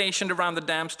to be stationed around the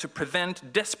dams to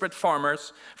prevent desperate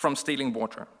farmers from stealing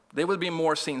water. There will be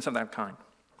more scenes of that kind.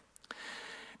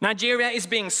 Nigeria is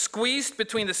being squeezed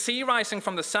between the sea rising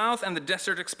from the south and the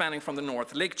desert expanding from the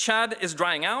north. Lake Chad is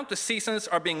drying out, the seasons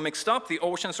are being mixed up, the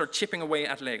oceans are chipping away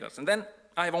at Lagos. And then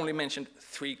I have only mentioned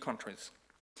 3 countries.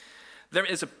 There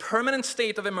is a permanent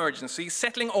state of emergency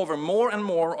settling over more and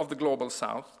more of the global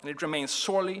south, and it remains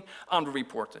sorely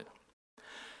underreported.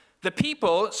 The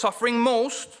people suffering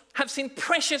most have seen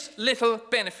precious little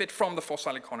benefit from the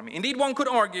fossil economy. Indeed, one could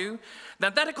argue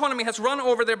that that economy has run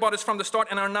over their bodies from the start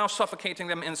and are now suffocating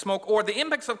them in smoke, or the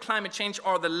impacts of climate change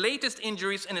are the latest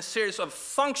injuries in a series of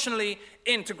functionally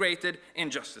integrated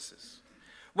injustices.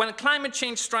 When climate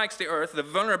change strikes the earth, the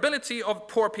vulnerability of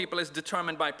poor people is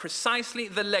determined by precisely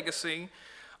the legacy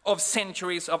of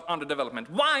centuries of underdevelopment.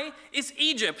 Why is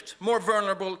Egypt more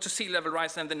vulnerable to sea level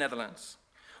rise than the Netherlands?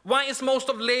 Why is most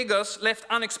of Lagos left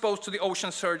unexposed to the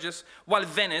ocean surges while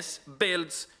Venice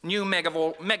builds new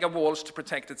mega walls to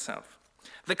protect itself?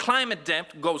 The climate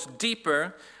debt goes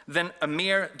deeper than a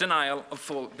mere denial of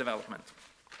full development.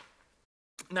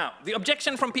 Now, the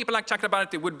objection from people like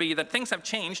Chakrabarti would be that things have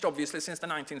changed, obviously, since the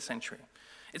 19th century.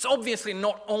 It's obviously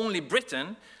not only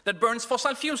Britain that burns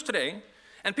fossil fuels today,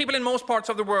 and people in most parts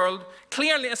of the world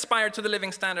clearly aspire to the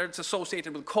living standards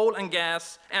associated with coal and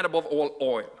gas, and above all,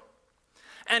 oil.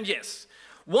 And yes,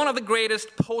 one of the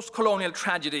greatest post-colonial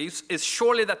tragedies is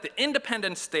surely that the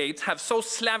independent states have so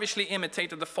slavishly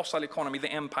imitated the fossil economy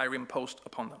the empire imposed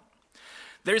upon them.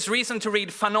 There is reason to read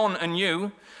Fanon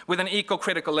anew with an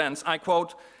eco-critical lens. I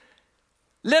quote,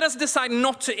 "Let us decide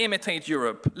not to imitate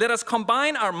Europe. Let us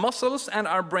combine our muscles and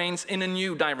our brains in a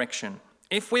new direction.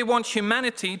 If we want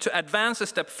humanity to advance a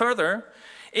step further,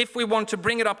 if we want to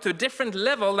bring it up to a different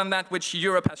level than that which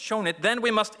Europe has shown it, then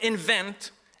we must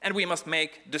invent and we must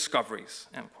make discoveries."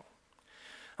 End quote.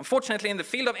 Unfortunately, in the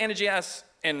field of energy, as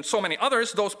in so many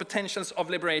others, those potentials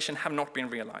of liberation have not been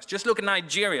realized. Just look at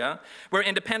Nigeria, where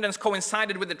independence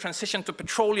coincided with the transition to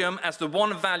petroleum as the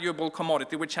one valuable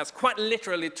commodity, which has quite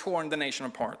literally torn the nation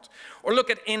apart. Or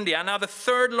look at India, now the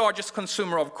 3rd largest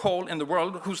consumer of coal in the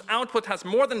world, whose output has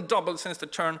more than doubled since the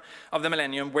turn of the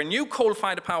millennium, where new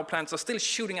coal-fired power plants are still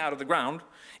shooting out of the ground.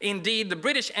 Indeed, the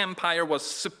British Empire was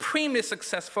supremely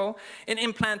successful in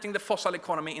implanting the fossil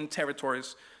economy in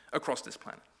territories across this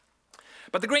planet.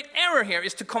 But the great error here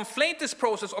is to conflate this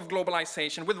process of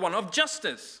globalization with one of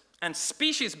justice and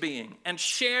species being and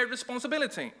shared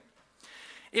responsibility.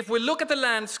 If we look at the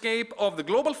landscape of the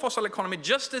global fossil economy,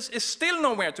 justice is still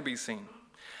nowhere to be seen.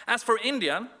 As for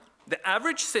India, the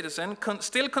average citizen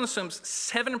still consumes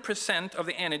 7% of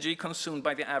the energy consumed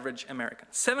by the average American,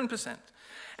 7%.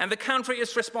 And the country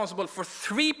is responsible for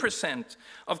 3%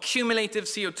 of cumulative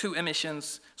CO2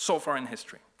 emissions so far in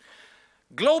history.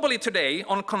 Globally today,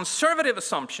 on conservative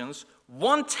assumptions,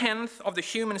 1/10 of the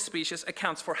human species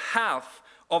accounts for half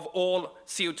of all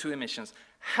CO2 emissions,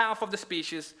 half of the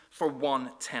species for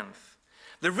 1/10.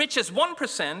 The richest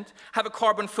 1% have a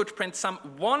carbon footprint some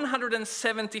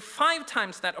 175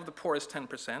 times that of the poorest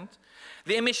 10%.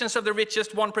 The emissions of the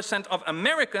richest 1% of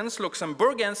Americans,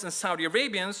 Luxembourgians, and Saudi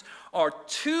Arabians are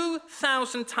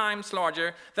 2,000 times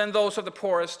larger than those of the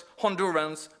poorest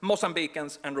Hondurans,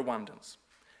 Mozambicans, and Rwandans.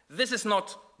 This is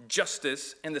not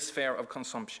justice in the sphere of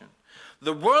consumption.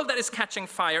 The world that is catching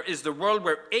fire is the world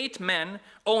where 8 men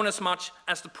own as much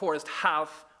as the poorest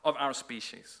half of our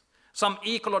species. Some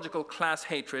ecological class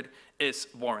hatred is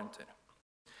warranted.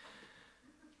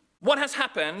 What has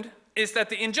happened is that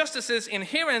the injustices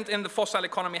inherent in the fossil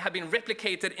economy have been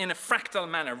replicated in a fractal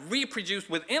manner, reproduced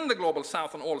within the global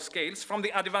south on all scales, from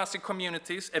the Adivasi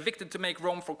communities evicted to make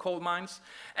room for coal mines,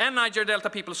 and Niger Delta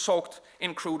people soaked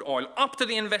in crude oil, up to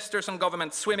the investors and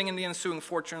governments swimming in the ensuing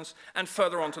fortunes, and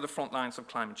further on to the front lines of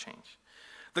climate change.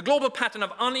 The global pattern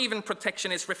of uneven protection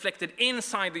is reflected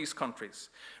inside these countries.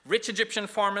 Rich Egyptian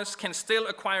farmers can still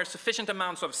acquire sufficient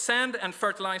amounts of sand and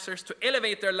fertilizers to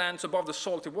elevate their lands above the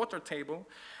salty water table,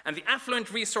 and the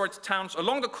affluent resort towns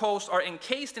along the coast are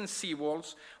encased in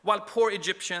seawalls, while poor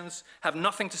Egyptians have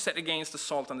nothing to set against the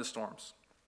salt and the storms.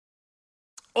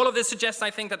 All of this suggests,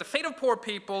 I think, that the fate of poor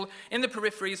people in the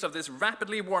peripheries of this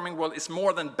rapidly warming world is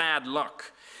more than bad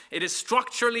luck. It is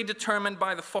structurally determined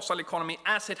by the fossil economy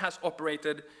as it has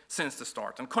operated since the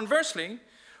start. And conversely,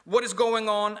 what is going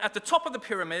on at the top of the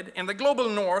pyramid in the global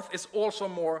north is also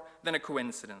more than a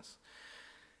coincidence.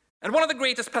 And one of the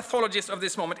greatest pathologies of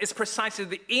this moment is precisely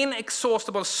the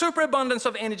inexhaustible superabundance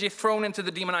of energy thrown into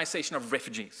the demonization of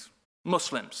refugees,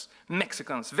 Muslims,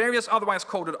 Mexicans, various otherwise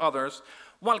coded others,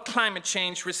 while climate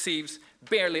change receives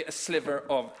barely a sliver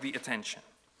of the attention.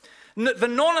 The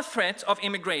non-threat of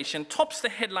immigration tops the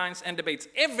headlines and debates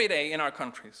every day in our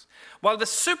countries, while the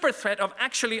super threat of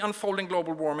actually unfolding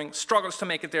global warming struggles to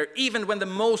make it there even when the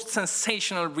most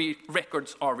sensational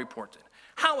records are reported.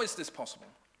 How is this possible?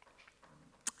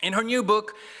 In her new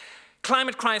book,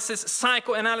 Climate Crisis,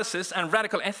 Psychoanalysis and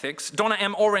Radical Ethics, Donna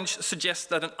M. Orange suggests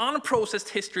that an unprocessed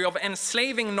history of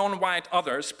enslaving non-white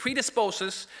others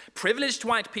predisposes privileged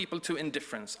white people to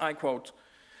indifference. I quote,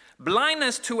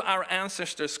 "Blindness to our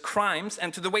ancestors' crimes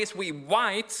and to the ways we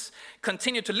whites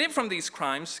continue to live from these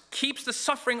crimes keeps the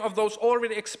suffering of those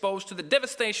already exposed to the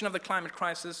devastation of the climate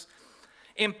crisis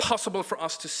impossible for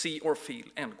us to see or feel,"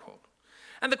 end quote.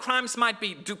 And the crimes might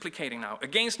be duplicating now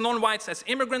against non-whites as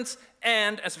immigrants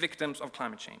and as victims of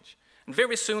climate change. And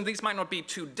very soon, these might not be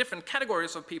two different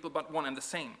categories of people, but one and the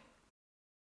same.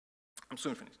 I'm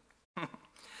soon finished.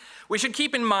 We should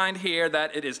keep in mind here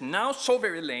that it is now so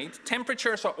very late,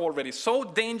 temperatures are already so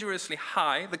dangerously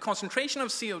high, the concentration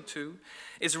of CO2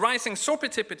 is rising so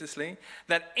precipitously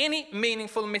that any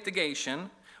meaningful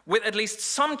mitigation with at least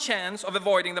some chance of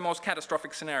avoiding the most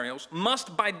catastrophic scenarios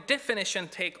must by definition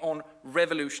take on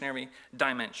revolutionary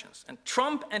dimensions. And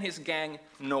Trump and his gang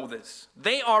know this.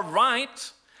 They are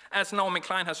right, as Naomi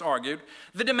Klein has argued.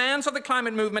 The demands of the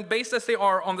climate movement, based as they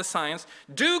are on the science,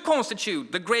 do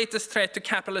constitute the greatest threat to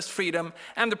capitalist freedom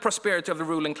and the prosperity of the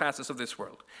ruling classes of this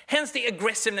world. Hence the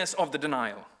aggressiveness of the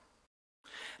denial.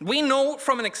 We know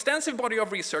from an extensive body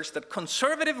of research that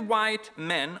conservative white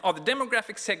men are the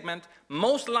demographic segment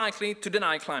most likely to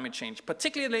deny climate change,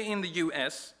 particularly in the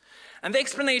US. And the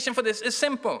explanation for this is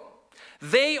simple.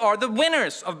 They are the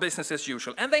winners of business as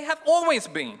usual, and they have always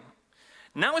been.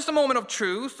 Now is the moment of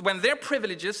truth when their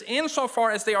privileges,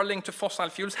 insofar as they are linked to fossil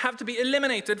fuels, have to be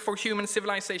eliminated for human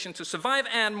civilization to survive,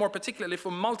 and more particularly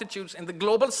for multitudes in the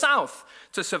global south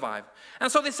to survive.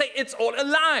 And so they say it's all a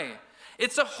lie.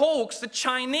 It's a hoax the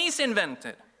Chinese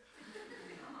invented.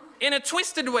 In a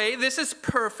twisted way, this is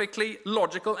perfectly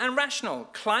logical and rational.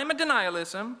 Climate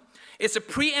denialism is a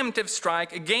preemptive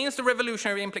strike against the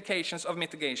revolutionary implications of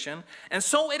mitigation, and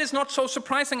so it is not so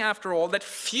surprising after all that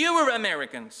fewer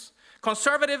Americans,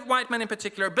 conservative white men in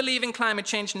particular, believe in climate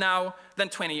change now than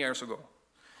 20 years ago.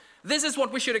 This is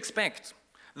what we should expect.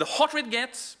 The hotter it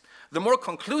gets, the more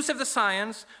conclusive the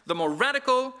science, the more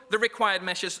radical the required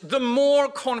measures, the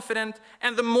more confident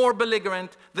and the more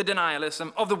belligerent the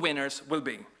denialism of the winners will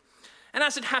be. And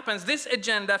as it happens, this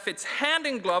agenda fits hand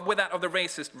in glove with that of the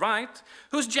racist right,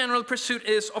 whose general pursuit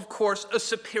is, of course, a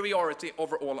superiority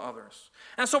over all others.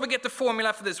 And so we get the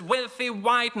formula for this wealthy,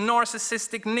 white,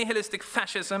 narcissistic, nihilistic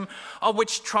fascism of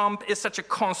which Trump is such a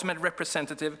consummate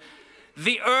representative.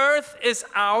 The earth is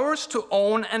ours to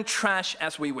own and trash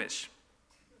as we wish.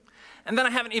 And then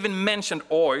I haven't even mentioned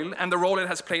oil and the role it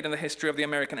has played in the history of the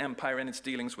American empire and its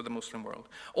dealings with the Muslim world.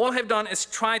 All I've done is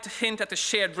try to hint at the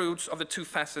shared roots of the two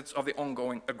facets of the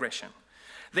ongoing aggression.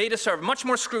 They deserve much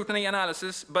more scrutiny and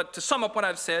analysis, but to sum up what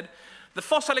I've said, the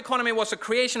fossil economy was a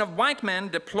creation of white men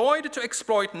deployed to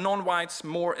exploit non-whites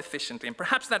more efficiently. And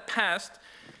perhaps that past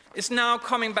is now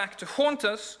coming back to haunt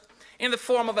us in the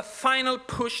form of a final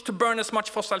push to burn as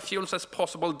much fossil fuels as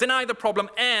possible, deny the problem,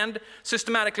 and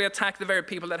systematically attack the very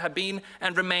people that have been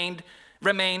and remain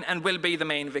and will be the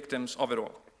main victims of it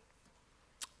all.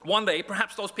 One day,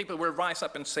 perhaps those people will rise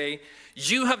up and say,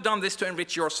 you have done this to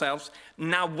enrich yourselves,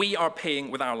 now we are paying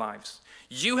with our lives.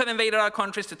 You have invaded our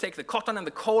countries to take the cotton and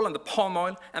the coal and the palm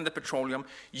oil and the petroleum.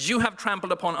 You have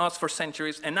trampled upon us for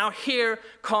centuries, and now here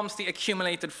comes the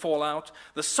accumulated fallout,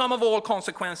 the sum of all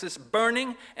consequences,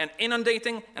 burning and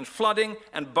inundating and flooding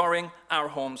and burying our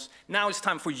homes. Now it's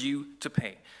time for you to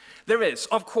pay. There is,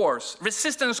 of course,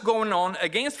 resistance going on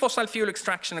against fossil fuel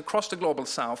extraction across the global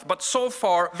south, but so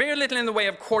far, very little in the way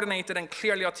of coordinated and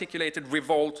clearly articulated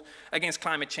revolt against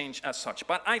climate change as such.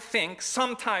 But I think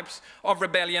some types of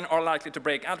rebellion are likely to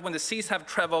break out when the seas have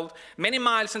traveled many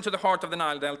miles into the heart of the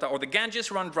Nile Delta, or the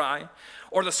Ganges run dry,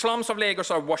 or the slums of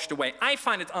Lagos are washed away. I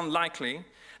find it unlikely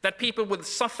that people would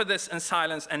suffer this in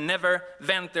silence and never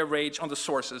vent their rage on the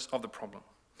sources of the problem.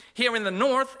 Here in the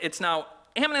north, it's now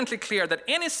eminently clear that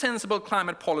any sensible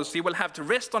climate policy will have to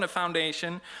rest on a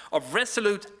foundation of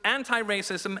resolute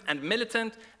anti-racism and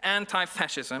militant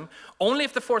anti-fascism. Only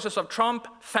if the forces of Trump,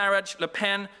 Farage, Le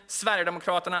Pen,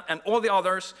 Sverigedemokraterna, and all the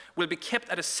others will be kept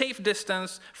at a safe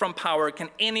distance from power can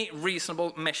any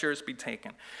reasonable measures be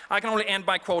taken. I can only end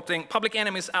by quoting Public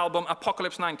Enemy's album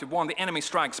Apocalypse 91, The Enemy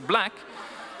Strikes Black,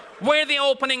 where the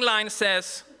opening line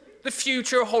says, "The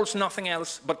future holds nothing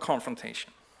else but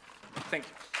confrontation." Thank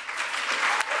you.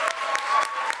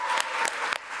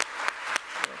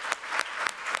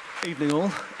 Evening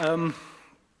all.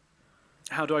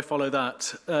 How do I follow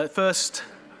that? First,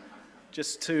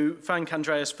 just to thank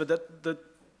Andreas for the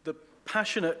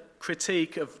passionate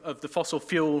critique of the fossil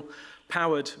fuel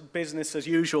powered business as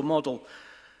usual model.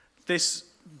 This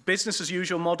business as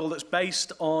usual model that's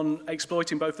based on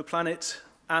exploiting both the planet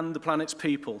and the planet's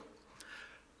people.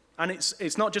 And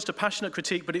it's not just a passionate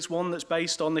critique, but it's one that's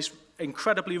based on this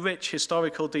incredibly rich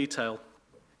historical detail.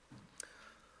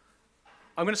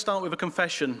 I'm going to start with a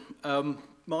confession.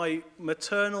 My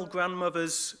maternal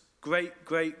grandmother's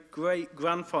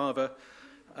great-great-great-grandfather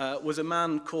was a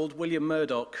man called William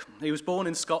Murdoch. He was born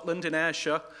in Scotland, in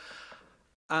Ayrshire,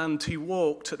 and he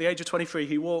walked, at the age of 23,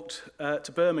 he walked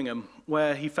to Birmingham,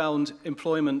 where he found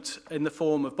employment in the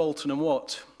form of Bolton and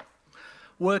Watt.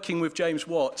 Working with James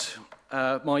Watt,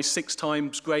 my 6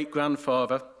 times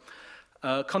great-grandfather,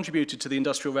 contributed to the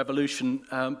Industrial Revolution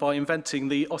by inventing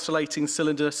the oscillating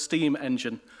cylinder steam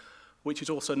engine, which is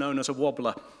also known as a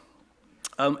wobbler.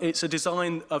 It's a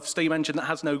design of steam engine that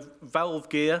has no valve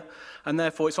gear, and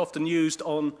therefore it's often used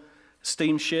on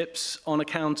steamships on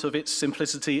account of its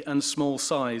simplicity and small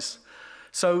size.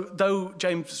 So though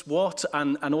James Watt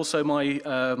and also my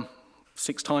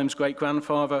 6 times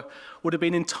great-grandfather would have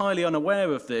been entirely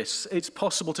unaware of this, it's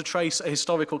possible to trace a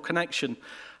historical connection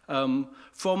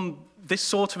from this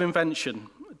sort of invention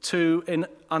to, in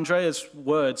Andreas'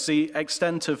 words, the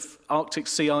extent of Arctic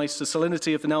sea ice, the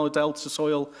salinity of the Nile Delta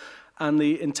soil, and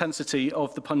the intensity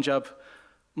of the Punjab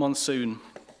monsoon.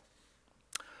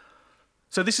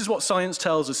 So this is what science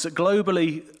tells us, that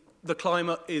globally the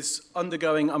climate is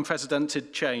undergoing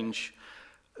unprecedented change.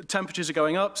 Temperatures are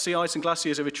going up, sea ice and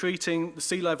glaciers are retreating, the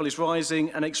sea level is rising,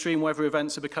 and extreme weather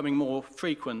events are becoming more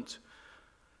frequent.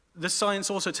 The science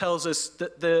also tells us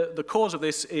that the cause of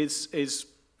this is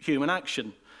human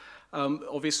action.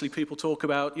 Obviously, people talk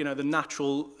about, the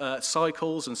natural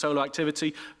cycles and solar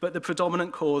activity, but the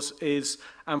predominant cause is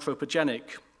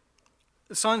anthropogenic.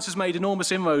 Science has made enormous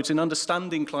inroads in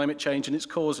understanding climate change and its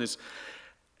causes.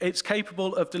 It's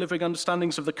capable of delivering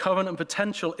understandings of the current and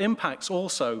potential impacts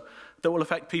also that will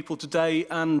affect people today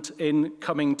and in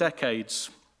coming decades.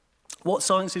 What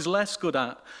science is less good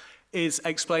at is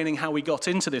explaining how we got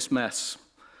into this mess.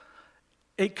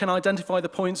 It can identify the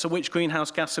points at which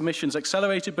greenhouse gas emissions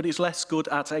accelerated, but is less good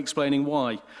at explaining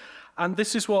why. And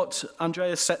this is what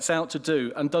Andreas sets out to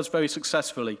do, and does very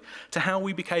successfully, to how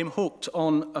we became hooked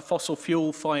on a fossil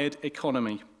fuel-fired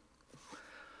economy.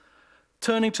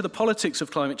 Turning to the politics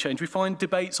of climate change, we find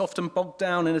debates often bogged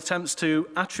down in attempts to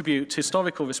attribute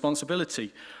historical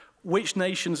responsibility. Which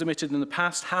nations emitted in the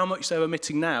past, how much they're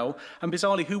emitting now, and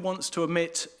bizarrely, who wants to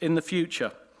emit in the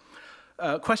future.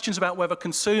 Questions about whether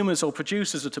consumers or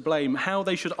producers are to blame, how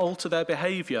they should alter their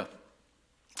behaviour.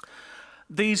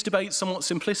 These debates somewhat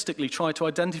simplistically try to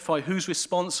identify who's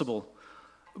responsible,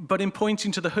 but in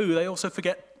pointing to the who, they also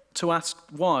forget to ask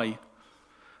why.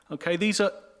 Okay, these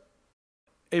are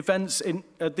events,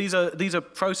 these are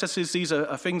processes, these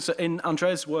are things that in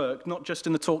Andreas' work, not just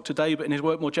in the talk today, but in his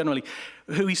work more generally,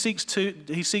 he seeks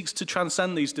to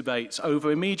transcend these debates over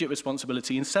immediate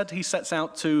responsibility. Instead, he sets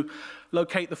out to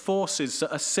locate the forces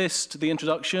that assist the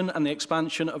introduction and the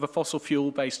expansion of a fossil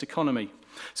fuel-based economy.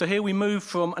 So here we move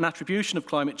from an attribution of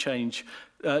climate change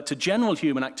to general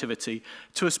human activity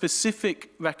to a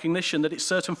specific recognition that it's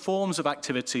certain forms of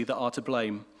activity that are to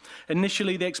blame.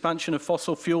 Initially, the expansion of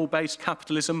fossil fuel-based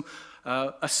capitalism,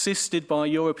 assisted by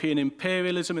European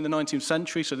imperialism in the 19th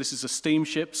century, so this is the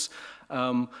steamships,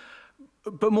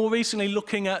 but more recently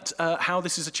looking at how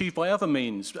this is achieved by other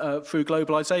means, through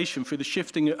globalization, through the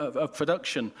shifting of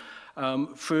production,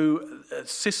 through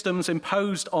systems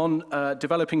imposed on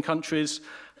developing countries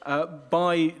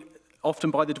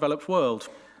often by the developed world.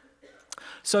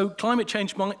 So climate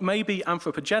change may be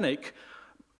anthropogenic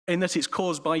in that it's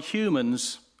caused by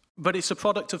humans, but it's a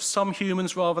product of some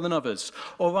humans rather than others,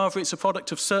 or rather it's a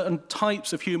product of certain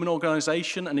types of human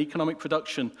organization and economic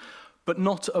production, but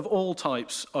not of all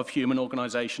types of human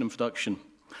organization and production.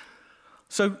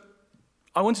 So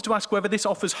I wanted to ask whether this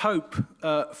offers hope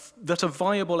that a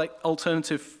viable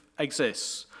alternative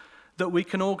exists, that we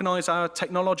can organize our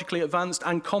technologically advanced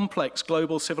and complex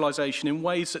global civilization in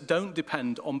ways that don't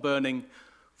depend on burning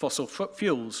fossil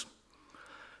fuels.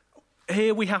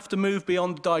 Here we have to move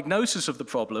beyond the diagnosis of the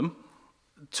problem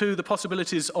to the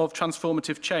possibilities of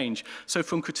transformative change, so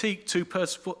from critique to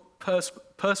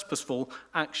purposeful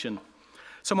action.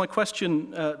 So my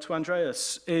question to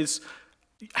Andreas is,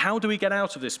 how do we get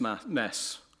out of this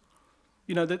mess?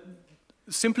 You know, that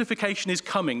simplification is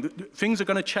coming. Things are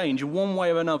going to change in one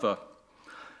way or another.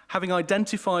 Having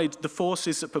identified the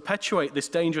forces that perpetuate this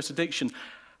dangerous addiction,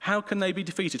 how can they be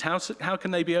defeated? How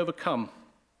can they be overcome?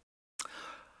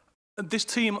 This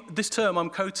term, I'm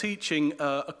co-teaching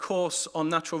a course on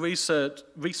natural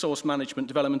resource management,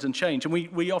 development and change, and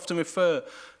we often refer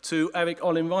to Eric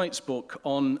Olin Wright's book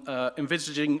on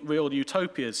envisaging real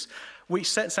utopias,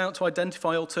 which sets out to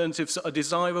identify alternatives that are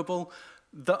desirable,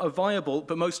 that are viable,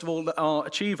 but most of all that are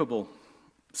achievable.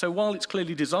 So while it's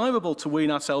clearly desirable to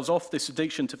wean ourselves off this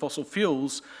addiction to fossil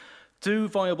fuels, do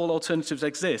viable alternatives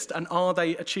exist, and are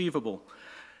they achievable?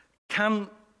 Can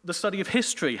the study of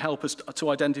history help us to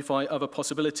identify other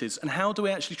possibilities, and how do we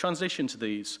actually transition to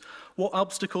these? What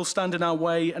obstacles stand in our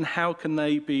way, and how can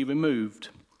they be removed?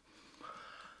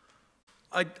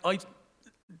 I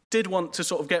did want to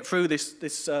sort of get through this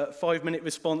 5-minute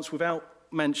response without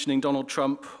mentioning Donald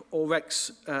Trump or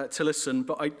Rex Tillerson,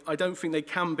 but I don't think they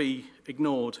can be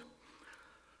ignored.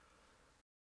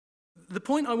 The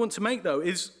point I want to make, though,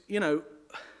 is, you know,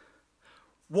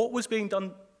 what was being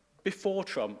done before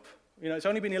Trump? You know, it's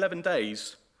only been 11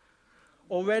 days.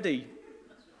 Already,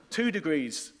 2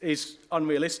 degrees is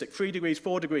unrealistic. 3 degrees,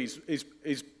 4 degrees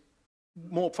is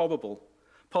more probable,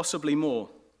 possibly more.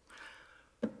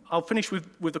 I'll finish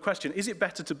with the question, is it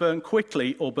better to burn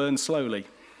quickly or burn slowly?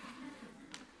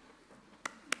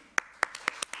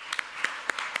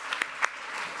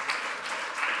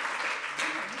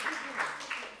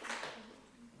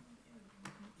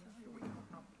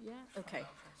 Yeah, okay.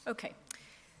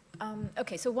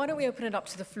 Okay, so why don't we open it up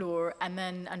to the floor, and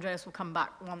then Andreas will come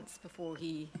back once before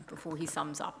he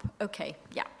sums up. Okay,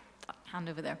 yeah, hand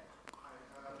over there.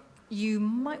 You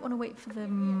might want to wait for the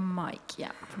mic,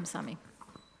 yeah, from Sami.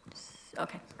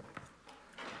 Okay.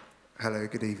 Hello,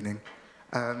 good evening.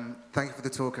 Thank you for the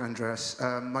talk, Andreas.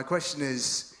 My question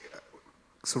is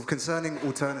sort of concerning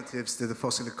alternatives to the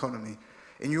fossil economy.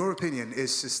 In your opinion,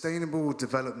 is sustainable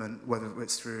development, whether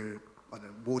it's through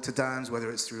water dams, whether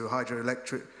it's through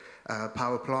hydroelectric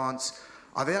power plants,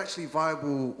 are they actually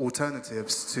viable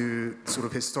alternatives to sort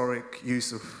of historic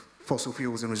use of fossil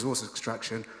fuels and resource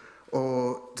extraction,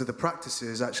 or do the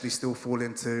practices actually still fall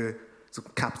into sort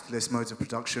of capitalist modes of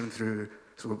production through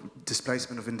sort of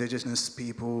displacement of indigenous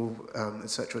people, et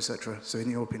cetera, et cetera? So in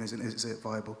your opinion, is it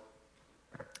viable?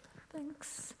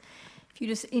 Thanks. If you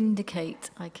just indicate,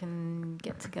 I can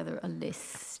get together a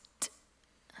list.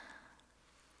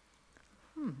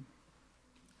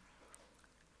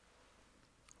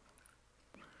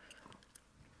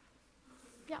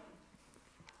 Yeah.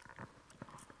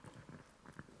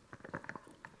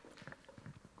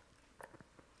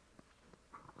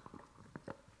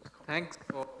 Thanks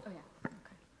for Oh, yeah.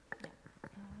 Okay. Yeah.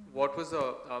 what was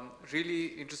a really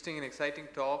interesting and exciting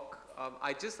talk.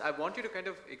 I want you to kind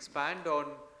of expand on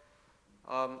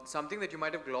something that you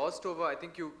might have glossed over. I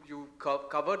think you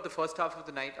covered the first half of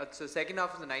the second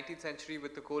half of the 19th century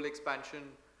with the coal expansion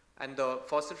and the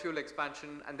fossil fuel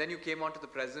expansion, and then you came on to the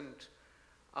present.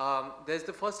 There's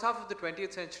the first half of the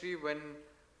 20th century when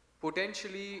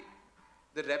potentially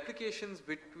the replications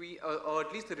between, or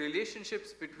at least the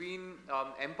relationships between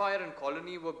empire and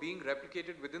colony were being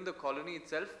replicated within the colony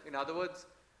itself. In other words,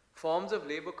 forms of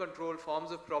labor control,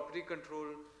 forms of property control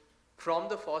from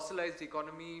the fossilized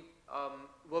economy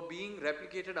were being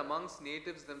replicated amongst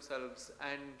natives themselves.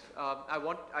 And I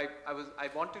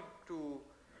wanted to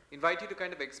invite you to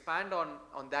kind of expand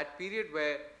on that period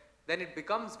where then it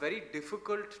becomes very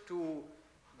difficult to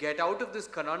get out of this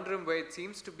conundrum where it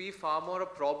seems to be far more a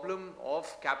problem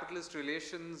of capitalist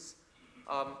relations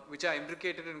which are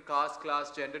imbricated in caste, class,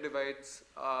 gender divides,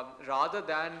 rather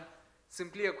than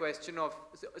simply a question of,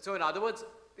 so in other words,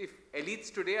 if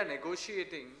elites today are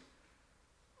negotiating,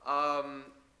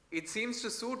 it seems to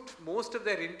suit most of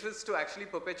their interests to actually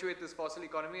perpetuate this fossil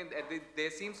economy, and there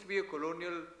seems to be a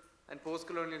colonial and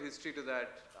post-colonial history to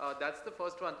that. That's the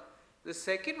first one. The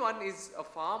second one is a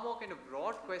far more kind of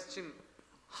broad question.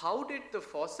 How did the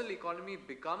fossil economy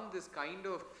become this kind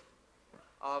of,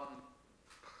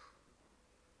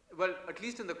 well, at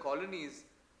least in the colonies,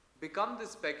 become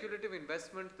this speculative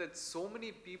investment that so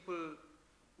many people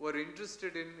were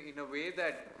interested in a way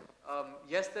that,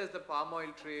 yes, there's the palm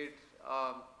oil trade,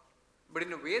 but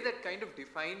in a way that kind of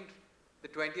defined the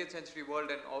 20th century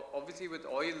world. And obviously with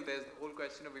oil, there's the whole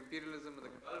question of imperialism in the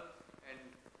Gulf. And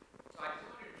so I just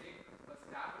wanted to take a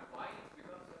stab at why it's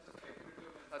become such a speculative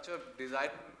and such a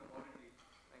desirable commodity.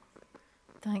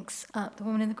 Thanks. Thanks. The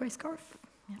woman in the grey scarf.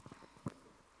 Yeah.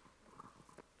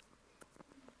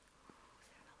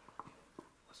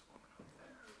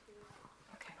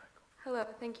 Okay. Hello,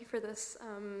 thank you for this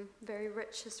very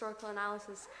rich historical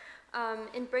analysis.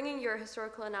 In bringing your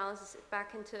historical analysis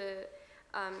back into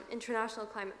international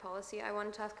climate policy, I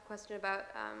wanted to ask a question about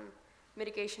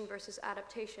mitigation versus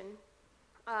adaptation.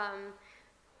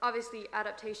 Obviously,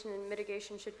 adaptation and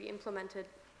mitigation should be implemented,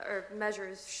 or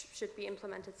measures should be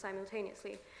implemented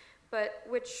simultaneously. But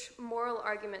which moral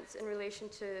arguments in relation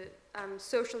to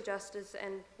social justice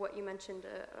and what you mentioned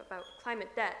about climate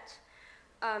debt,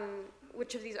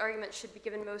 which of these arguments should be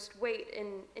given most weight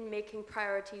in making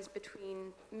priorities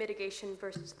between mitigation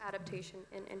versus adaptation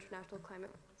in international climate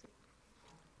policy?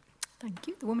 Thank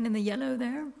you. The woman in the yellow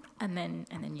there, and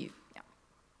then you. Yeah.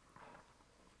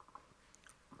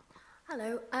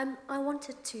 Hello. I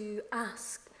wanted to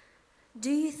ask, do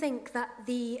you think that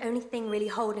the only thing really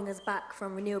holding us back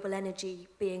from renewable energy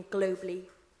being globally,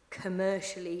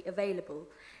 commercially available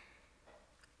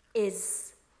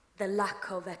is the lack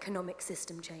of economic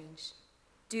system change?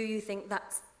 Do you think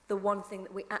that's the one thing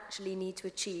that we actually need to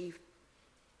achieve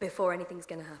before anything's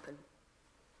going to happen?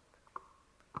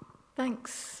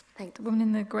 Thanks. Thank the woman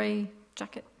in the grey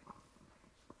jacket.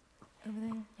 Over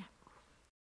there. Yeah.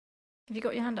 Have you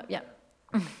got your hand up? Yeah.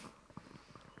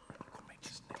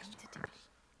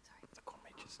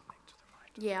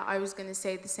 Yeah, I was going to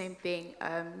say the same thing.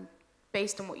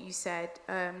 Based on what you said,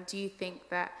 do you think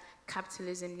that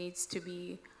capitalism needs to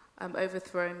be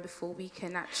overthrown before we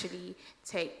can actually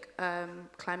take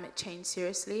climate change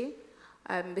seriously?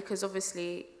 Because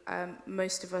obviously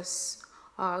most of us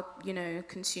are,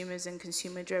 consumers and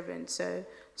consumer driven. So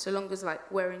long as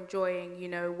we're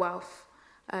enjoying, wealth,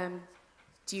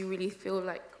 do you really feel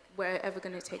like we're ever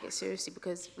going to take it seriously?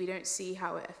 Because we don't see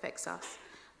how it affects us.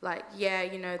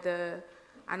 The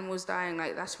animals dying,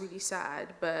 that's really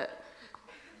sad. But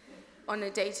on a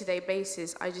day-to-day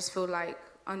basis, I just feel like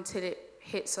until it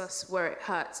hits us where it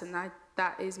hurts, and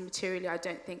that is materially, I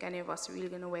don't think any of us are really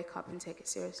going to wake up and take it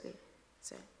seriously.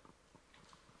 So.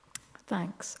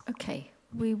 Thanks. Okay,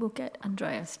 we will get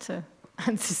Andreas to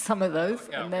answer some of those,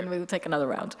 and then we will take another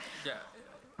round. Yeah,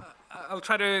 I'll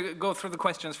try to go through the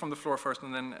questions from the floor first,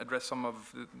 and then address some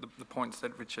of the points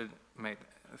that Richard made.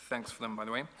 Thanks for them, by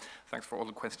the way. Thanks for all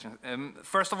the questions.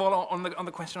 First of all, on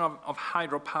the question of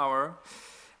hydropower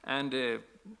and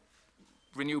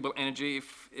renewable energy,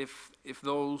 if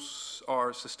those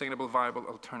are sustainable, viable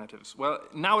alternatives. Well,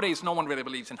 nowadays, no one really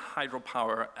believes in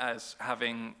hydropower as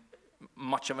having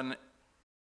much of an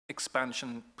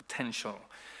expansion potential.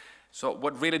 So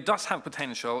what really does have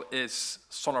potential is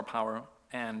solar power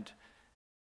and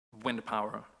wind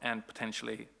power and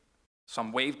potentially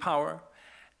some wave power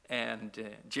and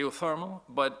geothermal.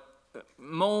 But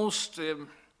most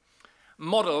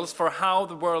models for how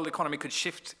the world economy could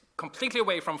shift completely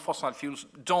away from fossil fuels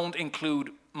don't include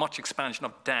much expansion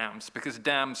of dams, because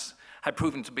dams have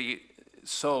proven to be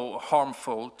so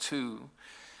harmful to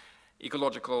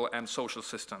ecological and social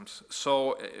systems.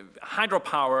 So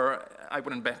hydropower I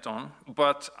wouldn't bet on,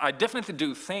 but I definitely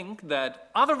do think that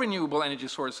other renewable energy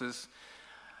sources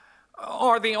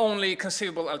are the only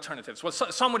conceivable alternatives. Well,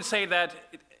 some would say that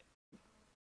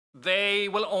they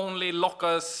will only lock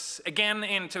us again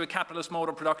into a capitalist mode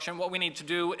of production. What we need to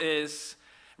do is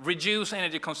reduce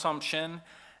energy consumption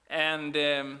and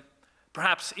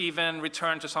perhaps even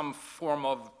return to some form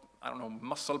of, I don't know,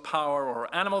 muscle power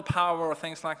or animal power or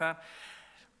things like that.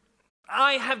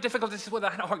 I have difficulties with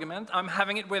that argument. I'm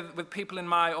having it with people in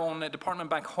my own department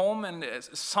back home, and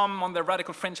some on the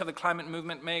radical fringe of the climate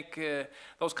movement make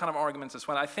those kind of arguments as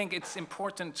well. I think it's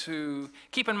important to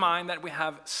keep in mind that we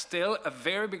have still a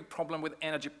very big problem with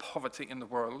energy poverty in the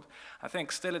world. I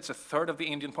think still it's a third of the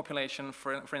Indian population,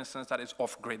 for instance, that is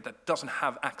off-grid, that doesn't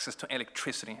have access to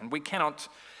electricity. And we cannot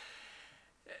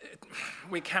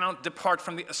depart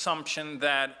from the assumption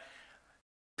that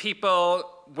people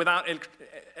without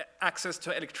access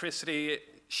to electricity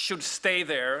should stay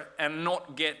there and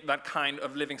not get that kind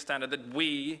of living standard that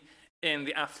we in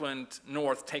the affluent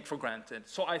North take for granted.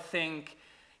 So I think,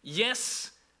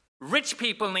 yes, rich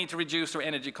people need to reduce their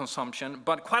energy consumption,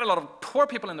 but quite a lot of poor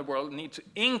people in the world need to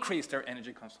increase their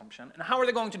energy consumption. And how are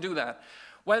they going to do that?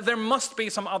 Well, there must be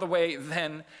some other way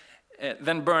than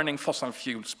burning fossil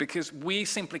fuels, because we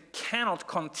simply cannot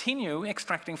continue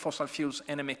extracting fossil fuels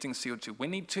and emitting CO2. We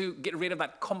need to get rid of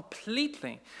that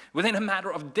completely within a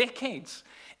matter of decades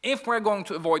if we're going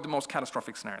to avoid the most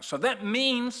catastrophic scenarios. So that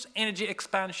means energy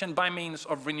expansion by means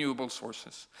of renewable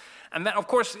sources. And that, of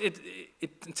course,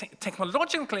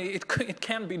 technologically, it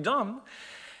can be done.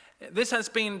 This has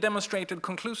been demonstrated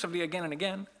conclusively again and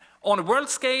again on a world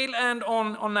scale and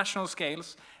on national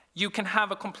scales. You can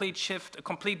have a complete shift, a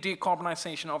complete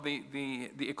decarbonization of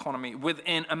the economy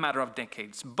within a matter of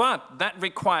decades. But that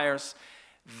requires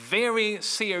very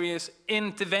serious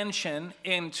intervention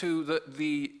into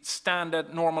the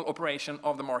standard normal operation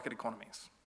of the market economies.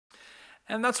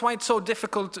 And that's why it's so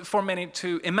difficult for many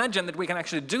to imagine that we can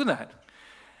actually do that.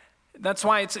 That's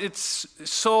why it's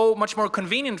so much more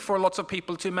convenient for lots of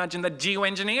people to imagine that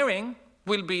geoengineering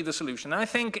will be the solution. And I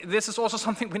think this is also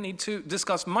something we need to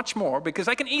discuss much more, because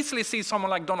I can easily see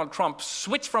someone like Donald Trump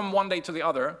switch from one day to the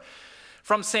other,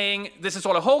 from saying this is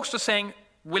all a hoax to saying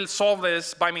we'll solve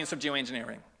this by means of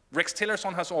geoengineering. Rex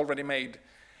Tillerson has already made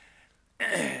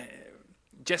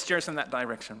gestures in that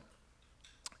direction.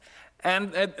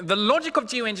 And the logic of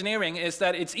geoengineering is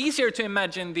that it's easier to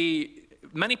imagine the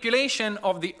manipulation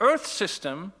of the Earth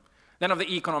system than of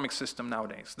the economic system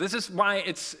nowadays. This is why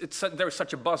there's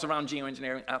such a buzz around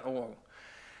geoengineering at all.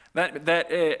 That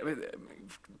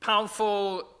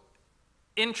powerful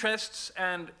interests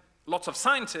and lots of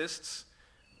scientists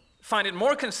find it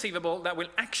more conceivable that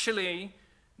we'll actually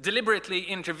deliberately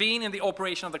intervene in the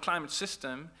operation of the climate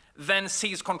system than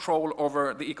seize control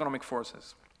over the economic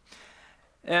forces.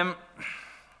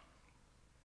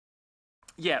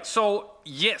 So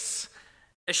yes,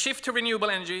 a shift to renewable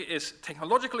energy is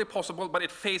technologically possible, but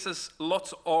it faces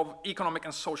lots of economic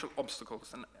and social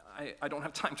obstacles. And I don't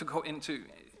have time to go into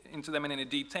them in any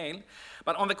detail.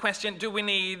 But on the question, do we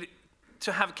need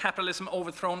to have capitalism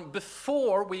overthrown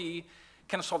before we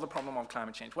can solve the problem of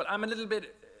climate change? Well, I'm a little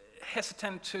bit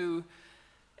hesitant to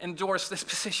endorse this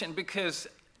position, because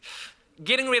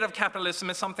getting rid of capitalism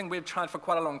is something we've tried for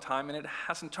quite a long time, and it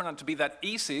hasn't turned out to be that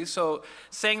easy. So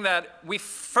saying that we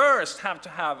first have to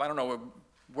have, I don't know, a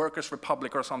workers'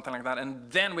 republic or something like that, and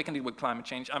then we can deal with climate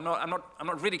change. I'm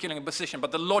not ridiculing a position,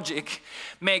 but the logic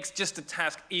makes just the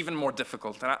task even more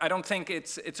difficult. And I don't think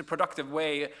it's a productive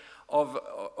way of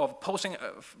posing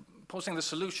the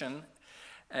solution.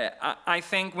 I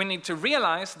think we need to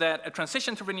realize that a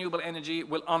transition to renewable energy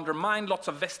will undermine lots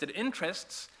of vested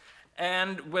interests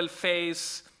and will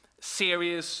face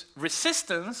serious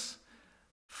resistance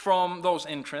from those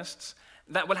interests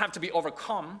that will have to be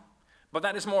overcome. But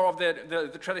that is more of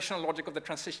the traditional logic of the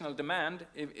transitional demand,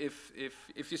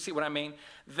 if you see what I mean,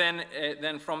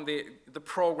 than from the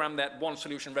program that one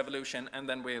solution revolution, and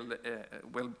then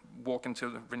we'll walk into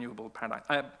the renewable paradigm.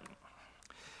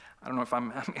 I don't know if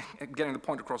I'm getting the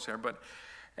point across here, but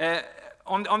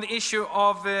on the issue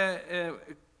of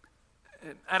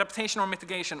adaptation or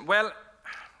mitigation, well,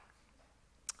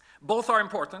 both are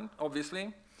important,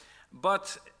 obviously,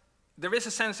 but there is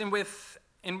a sense in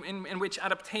which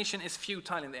adaptation is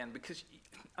futile in the end, because,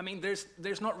 I mean,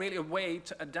 there's not really a way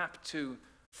to adapt to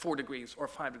 4 degrees or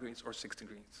 5 degrees or 6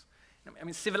 degrees. I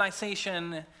mean,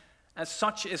 civilization as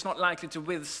such, is not likely to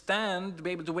be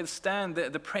able to withstand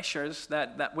the pressures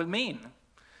that will mean.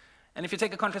 And if you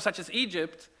take a country such as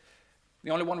Egypt,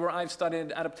 the only one where I've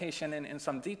studied adaptation in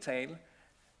some detail,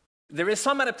 there is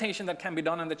some adaptation that can be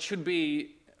done and that should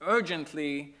be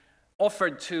urgently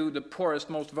offered to the poorest,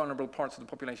 most vulnerable parts of the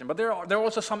population. But there are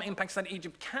also some impacts that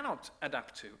Egypt cannot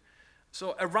adapt to.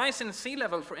 So a rise in sea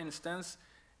level, for instance,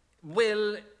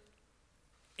 will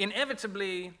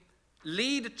inevitably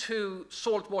lead to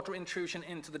saltwater intrusion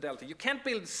into the delta. You can't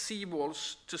build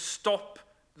seawalls to stop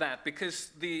that,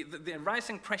 because the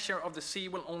rising pressure of the sea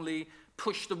will only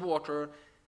push the water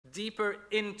deeper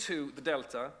into the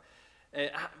delta,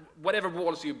 whatever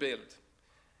walls you build.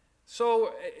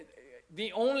 So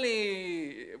the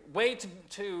only way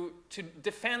to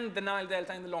defend the Nile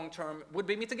Delta in the long term would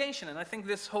be mitigation, and I think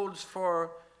this holds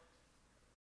for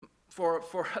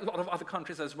a lot of other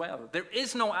countries as well. There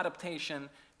is no adaptation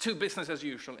to business as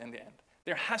usual in the end.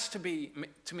 There has to be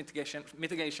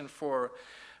mitigation for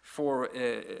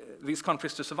these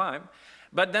countries to survive.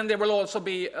 But then there will also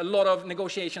be a lot of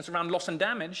negotiations around loss and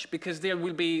damage, because there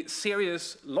will be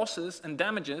serious losses and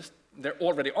damages. There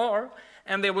already are,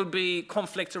 and there will be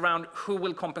conflicts around who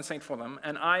will compensate for them.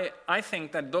 And I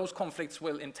think that those conflicts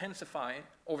will intensify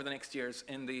over the next years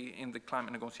in the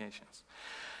climate negotiations.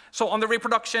 So on the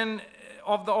reproduction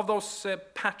of those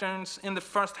patterns in the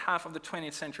first half of the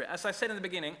 20th century, as I said in the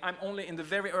beginning, I'm only in the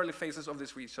very early phases of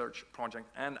this research project,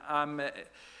 and I'm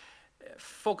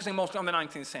focusing mostly on the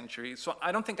 19th century, so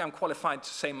I don't think I'm qualified to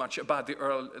say much about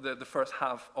the first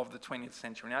half of the 20th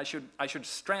century. And I should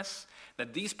stress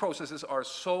that these processes are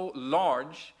so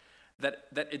large that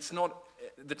it's not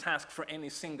the task for any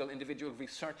single individual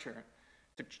researcher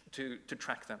to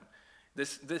track them.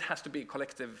 This has to be a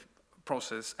collective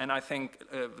process, and I think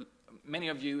many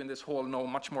of you in this hall know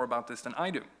much more about this than I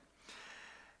do.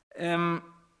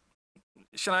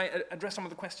 Shall I address some of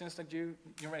the questions that you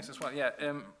raised as well? Yeah.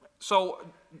 So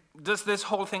does this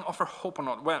whole thing offer hope or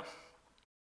not? Well,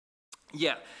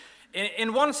 yeah.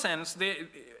 In one sense,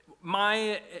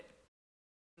 my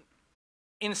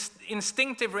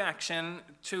instinctive reaction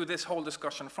to this whole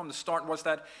discussion from the start was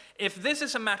that if this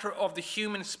is a matter of the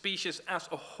human species as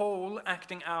a whole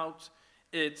acting out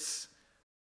its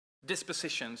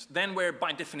dispositions, then we're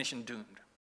by definition doomed.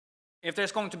 If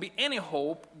there's going to be any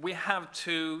hope, we have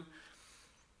to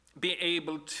be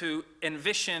able to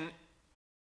envision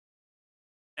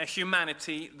a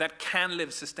humanity that can live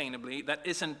sustainably, that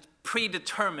isn't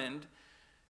predetermined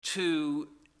to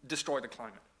destroy the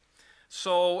climate.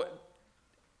 So,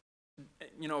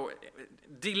 you know,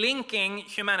 delinking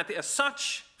humanity as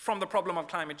such from the problem of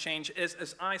climate change is,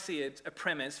 as I see it, a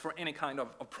premise for any kind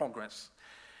of progress.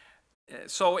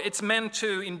 So it's meant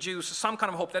to induce some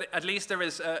kind of hope that at least there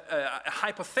is a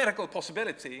hypothetical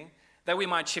possibility that we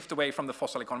might shift away from the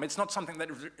fossil economy. It's not something that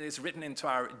is written into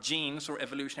our genes or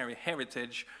evolutionary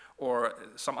heritage or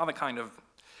some other kind of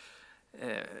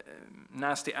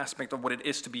nasty aspect of what it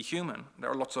is to be human. There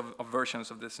are lots of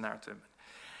versions of this narrative.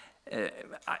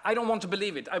 I don't want to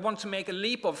believe it. I want to make a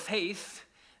leap of faith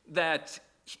that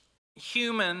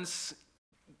humans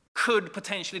could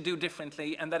potentially do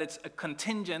differently, and that it's a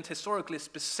contingent, historically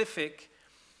specific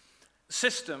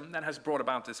system that has brought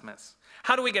about this mess.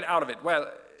 How do we get out of it? Well,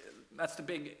 that's the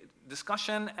big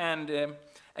discussion, and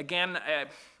again,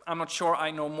 I'm not sure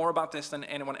I know more about this than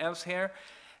anyone else here.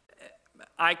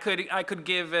 I could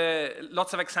give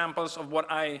lots of examples of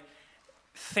what I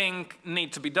think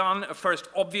need to be done. A first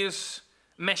obvious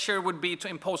measure would be to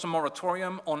impose a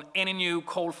moratorium on any new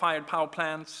coal-fired power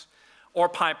plants or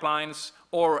pipelines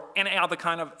or any other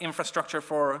kind of infrastructure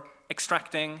for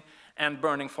extracting and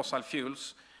burning fossil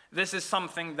fuels. This is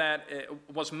something that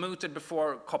was mooted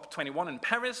before COP21 in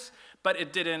Paris, but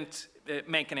it didn't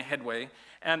make any headway.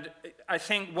 And I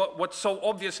think what's so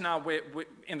obvious now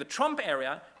in the Trump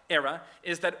era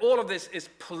is that all of this is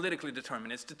politically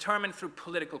determined. It's determined through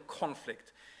political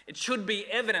conflict. It should be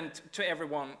evident to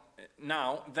everyone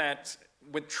now that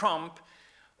with Trump,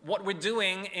 what we're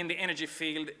doing in the energy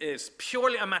field is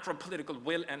purely a matter of political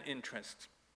will and interest.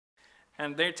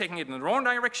 And they're taking it in the wrong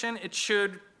direction. It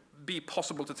should be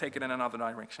possible to take it in another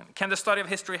direction. Can the study of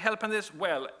history help in this?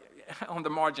 Well, on the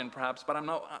margin perhaps, but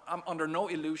I'm under no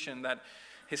illusion that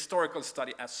historical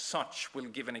study as such will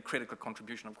give any critical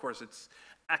contribution. Of course, it's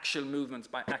actual movements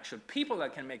by actual people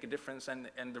that can make a difference, and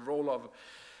the role of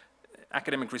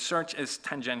academic research is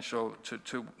tangential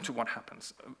to what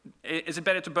happens. Is it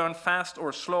better to burn fast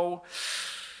or slow?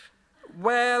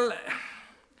 Well,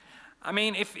 I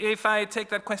mean, if I take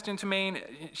that question to mean,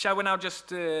 shall we now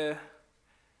just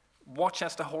watch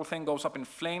as the whole thing goes up in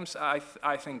flames?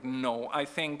 I think no. I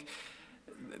think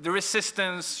the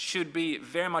resistance should be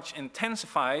very much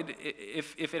intensified.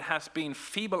 If it has been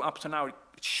feeble up to now, it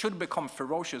should become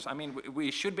ferocious. I mean,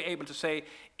 we should be able to say,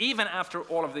 even after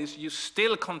all of this, you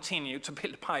still continue to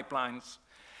build pipelines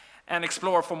and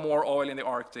explore for more oil in the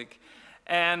Arctic,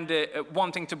 and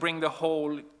wanting to bring the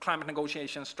whole climate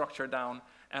negotiation structure down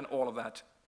and all of that.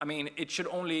 I mean, it should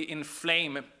only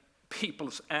inflame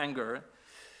people's anger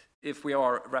if we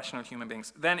are rational human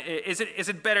beings. Then is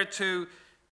it better to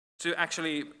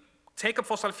actually take up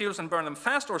fossil fuels and burn them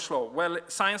fast or slow? Well,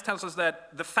 science tells us that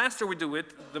the faster we do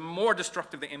it, the more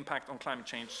destructive the impact on climate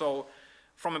change. So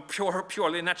from a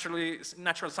purely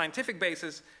natural scientific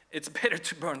basis, it's better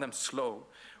to burn them slow,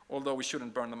 although we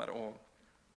shouldn't burn them at all.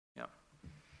 Yeah.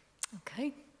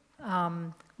 Okay.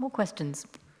 More questions?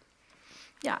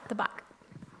 Yeah, at the back.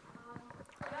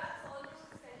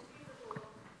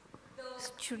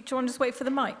 Do you want to just wait for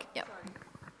the mic? Yeah.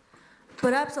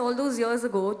 Perhaps all those years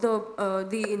ago,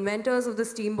 the inventors of the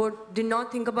steamboat did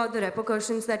not think about the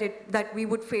repercussions that we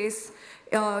would face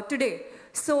today.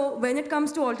 So when it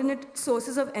comes to alternate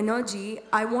sources of energy,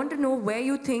 I want to know where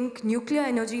you think nuclear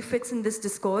energy fits in this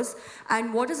discourse,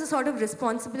 and what is the sort of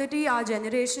responsibility our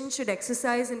generation should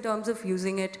exercise in terms of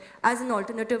using it as an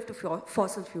alternative to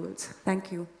fossil fuels.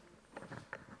 Thank you.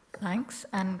 Thanks.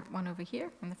 And one over here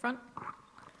in the front.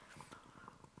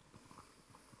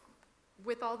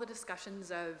 With all the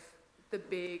discussions of the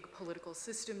big political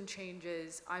system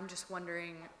changes, I'm just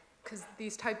wondering, because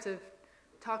these types of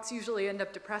talks usually end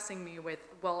up depressing me with,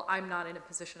 well, I'm not in a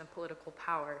position of political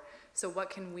power, so what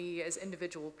can we as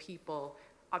individual people,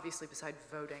 obviously besides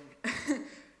voting,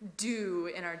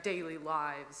 do in our daily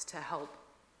lives to help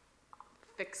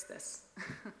fix this?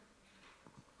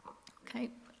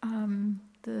 Okay.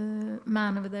 The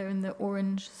man over there in the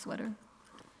orange sweater.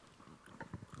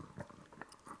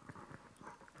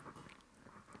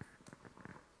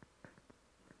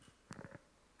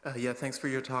 Yeah, thanks for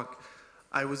your talk.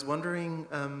 I was wondering,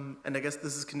 and I guess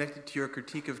this is connected to your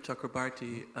critique of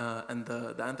Chakrabarty and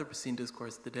the Anthropocene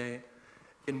discourse today,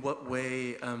 in what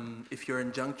way, if your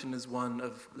injunction is one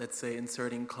of, let's say,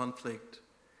 inserting conflict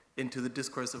into the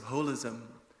discourse of holism,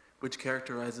 which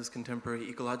characterizes contemporary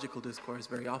ecological discourse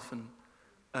very often,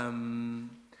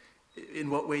 in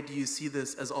what way do you see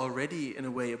this as already, in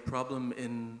a way, a problem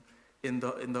in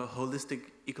the holistic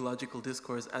ecological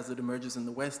discourse as it emerges in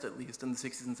the West, at least, in the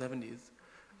 60s and 70s,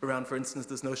 around, for instance,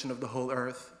 this notion of the whole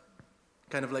Earth,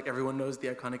 kind of like everyone knows the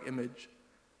iconic image,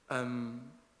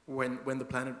 when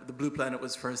the blue planet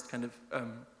was first kind of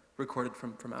recorded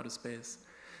from outer space.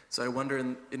 So I wonder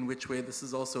in which way this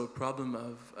is also a problem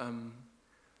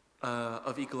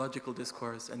of ecological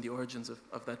discourse and the origins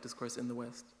of that discourse in the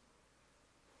West.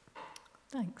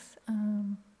 Thanks.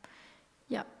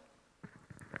 Yeah.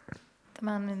 The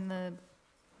man in the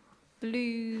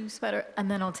blue sweater, and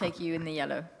then I'll take you in the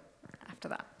yellow after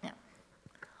that. Yeah.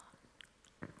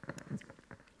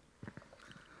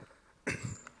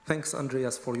 Thanks,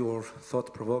 Andreas, for your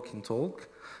thought-provoking talk.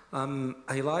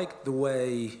 I like the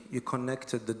way you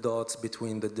connected the dots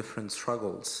between the different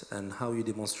struggles and how you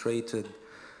demonstrated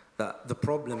that the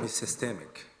problem is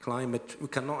systemic. We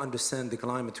cannot understand the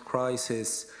climate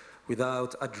crisis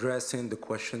without addressing the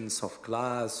questions of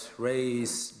class,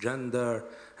 race, gender,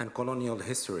 and colonial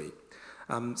history.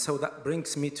 So that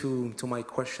brings me to my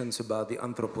questions about the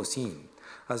Anthropocene.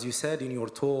 As you said in your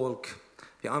talk,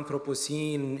 the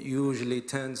Anthropocene usually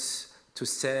tends to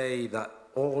say that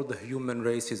all the human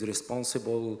race is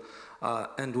responsible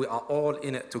and we are all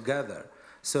in it together.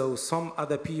 So some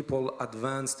other people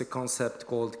advance the concept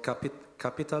called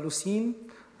Capitalocene,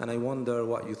 and I wonder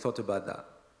what you thought about that.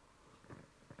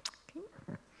 Okay.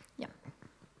 Yeah.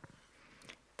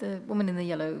 The woman in the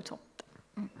yellow top.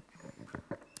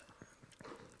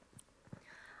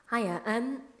 Hiya.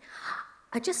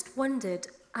 I just wondered,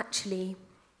 actually,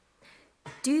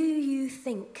 do you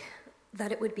think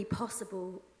that it would be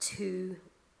possible to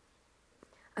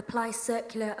apply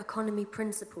circular economy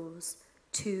principles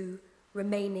to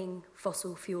remaining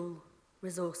fossil fuel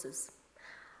resources?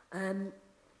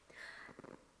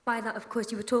 By that, of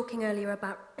course, you were talking earlier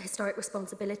about historic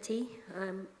responsibility.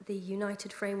 The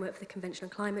United Framework for the Convention on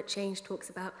Climate Change talks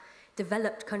about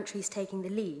developed countries taking the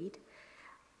lead.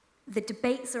 The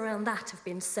debates around that have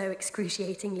been so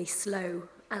excruciatingly slow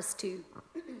as to,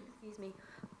 excuse me,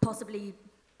 possibly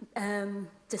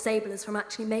disable us from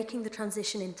actually making the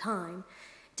transition in time.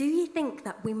 Do you think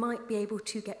that we might be able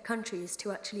to get countries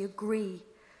to actually agree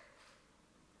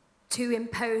to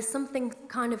impose something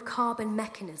kind of carbon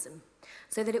mechanism,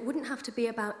 so that it wouldn't have to be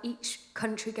about each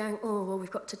country going, oh, well,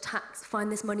 we've got to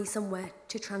find this money somewhere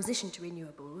to transition to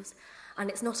renewables, and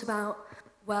it's not about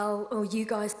well, oh, you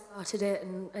guys started it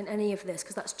and any of this,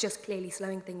 because that's just clearly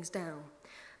slowing things down.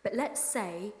 But let's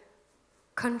say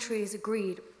countries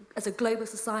agreed as a global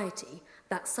society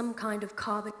that some kind of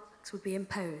carbon tax would be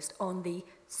imposed on the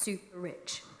super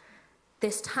rich.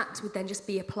 This tax would then just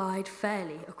be applied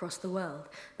fairly across the world.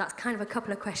 That's kind of a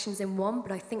couple of questions in one,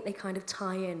 but I think they kind of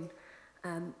tie in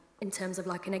terms of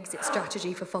like an exit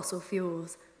strategy for fossil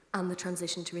fuels and the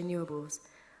transition to renewables.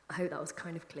 I hope that was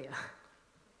kind of clear.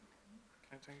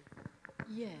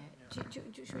 Yeah. Should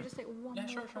we just take one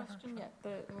more question? Yeah,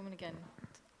 the woman again.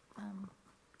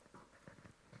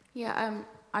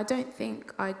 I don't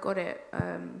think I got it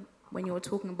when you were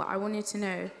talking, but I wanted to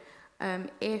know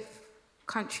if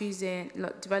countries in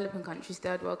developing countries,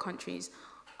 third world countries,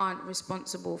 aren't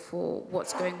responsible for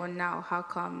what's going on now. How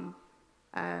come,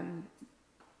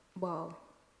 well,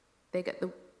 they get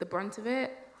the brunt of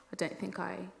it? I don't think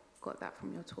I got that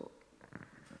from your talk.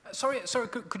 Sorry,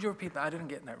 could you repeat that? I didn't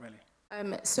get that really.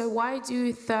 So why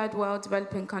do third world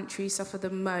developing countries suffer the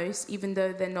most, even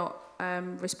though they're not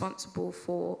responsible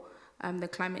for the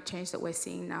climate change that we're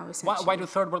seeing now, essentially? Why do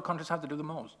third world countries have to do the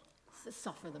most?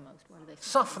 Suffer the most. Why do they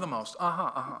suffer the most?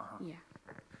 Yeah.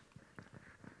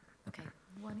 Okay.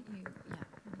 Why don't you?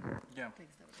 Yeah.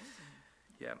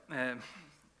 Yeah.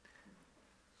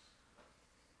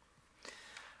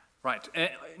 Right.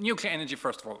 Nuclear energy,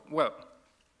 first of all. Well,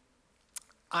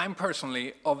 I'm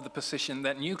personally of the position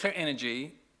that nuclear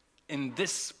energy in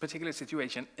this particular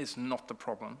situation is not the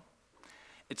problem.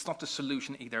 It's not the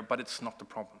solution either, but it's not the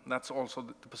problem. That's also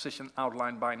the position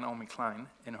outlined by Naomi Klein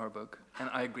in her book, and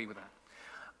I agree with that.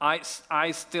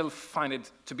 I still find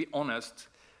it, to be honest,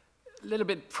 a little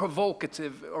bit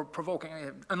provocative or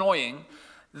annoying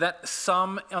that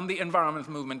some on the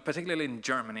environmental movement, particularly in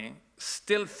Germany,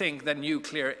 still think that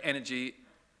nuclear energy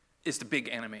is the big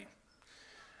enemy.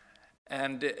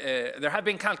 And there have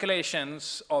been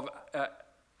calculations of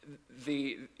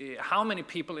how many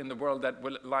people in the world that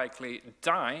will likely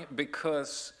die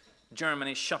because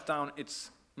Germany shut down its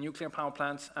nuclear power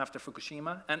plants after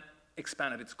Fukushima and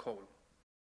expanded its coal.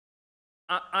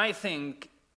 I think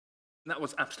that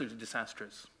was absolutely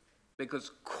disastrous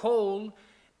because coal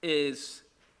is,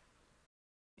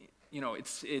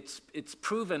 it's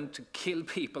proven to kill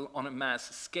people on a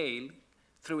mass scale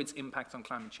through its impact on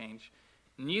climate change.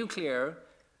 Nuclear,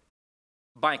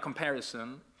 by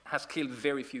comparison, has killed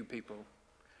very few people.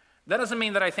 That doesn't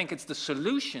mean that I think it's the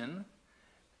solution.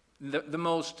 The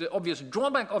most obvious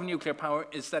drawback of nuclear power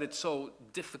is that it's so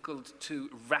difficult to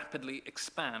rapidly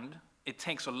expand. It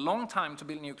takes a long time to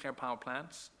build nuclear power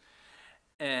plants,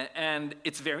 and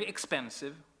it's very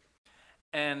expensive,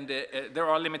 and there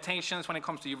are limitations when it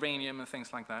comes to uranium and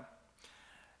things like that.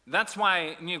 That's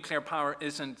why nuclear power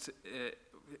isn't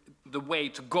the way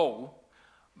to go,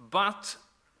 but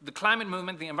the climate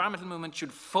movement, the environmental movement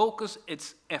should focus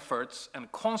its efforts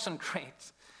and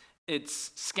concentrate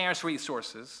its scarce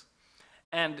resources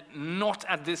and not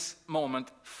at this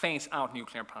moment phase out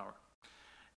nuclear power.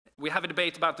 We have a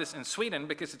debate about this in Sweden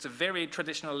because it's a very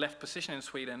traditional left position in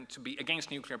Sweden to be against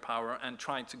nuclear power and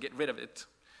try to get rid of it.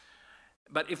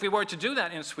 But if we were to do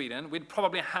that in Sweden, we'd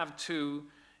probably have to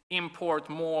import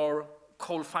more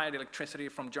coal-fired electricity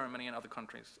from Germany and other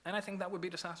countries. And I think that would be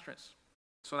disastrous.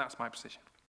 So that's my position.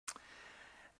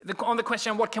 On the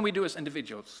question, what can we do as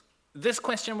individuals? This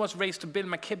question was raised to Bill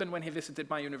McKibben when he visited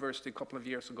my university a couple of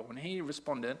years ago, and he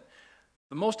responded,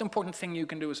 the most important thing you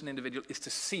can do as an individual is to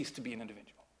cease to be an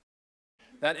individual.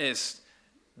 That is,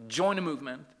 join a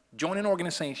movement, join an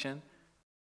organization,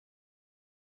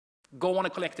 go on a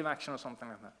collective action or something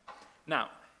like that. Now,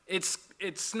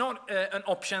 it's not an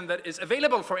option that is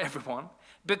available for everyone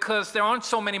because there aren't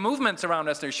so many movements around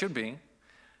as there should be.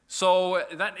 So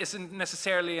that isn't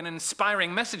necessarily an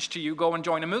inspiring message to you, go and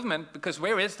join a movement, because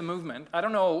where is the movement? I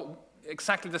don't know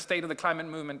exactly the state of the climate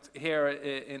movement here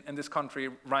in this country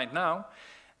right now,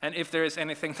 and if there is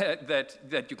anything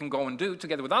that you can go and do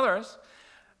together with others.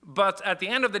 But at the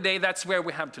end of the day, that's where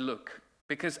we have to look.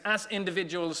 Because as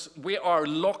individuals, we are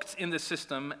locked in the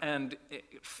system and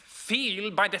feel,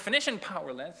 by definition,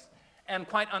 powerless and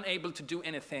quite unable to do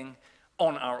anything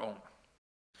on our own.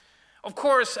 Of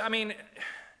course, I mean,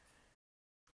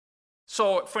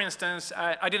 so for instance,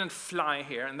 I didn't fly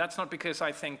here, and that's not because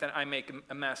I think that I make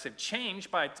a massive change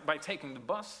by taking the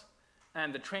bus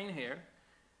and the train here.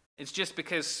 It's just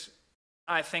because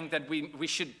I think that we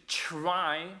should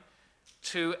try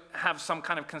to have some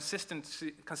kind of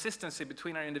consistency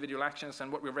between our individual actions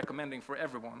and what we're recommending for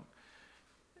everyone.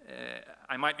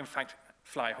 I might, in fact,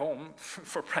 fly home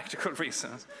for practical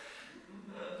reasons.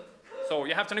 So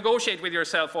you have to negotiate with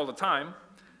yourself all the time.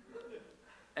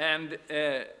 And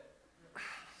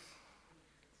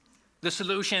the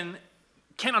solution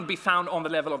cannot be found on the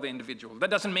level of the individual. That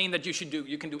doesn't mean that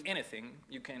you can do anything.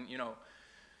 You can, you know,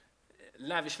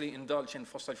 lavishly indulge in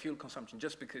fossil fuel consumption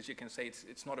just because you can say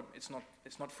it's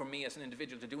not for me as an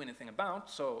individual to do anything about,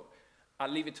 so I'll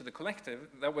leave it to the collective.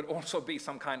 That would also be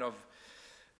some kind of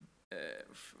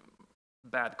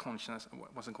bad conscience,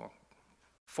 what's it called?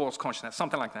 False consciousness,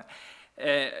 something like that.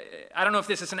 I don't know if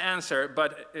this is an answer,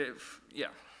 but yeah.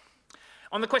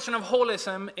 On the question of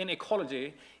holism in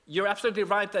ecology, you're absolutely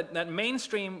right that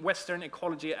mainstream Western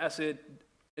ecology as it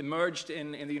emerged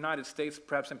in the United States,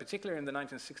 perhaps in particular in the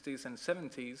 1960s and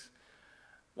 70s,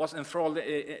 was enthralled,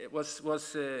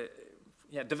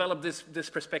 developed this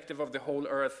perspective of the whole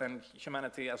Earth and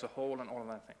humanity as a whole and all of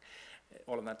that thing.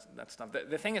 All of that stuff.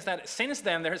 The thing is that since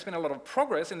then there has been a lot of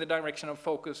progress in the direction of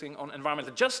focusing on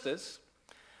environmental justice,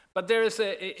 but there is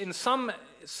in some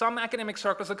academic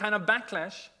circles a kind of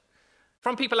backlash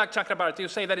from people like Chakrabarty who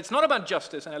say that it's not about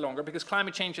justice any longer because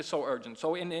climate change is so urgent.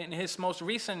 So in his most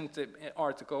recent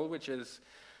article, which is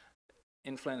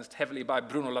influenced heavily by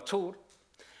Bruno Latour,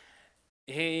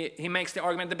 he makes the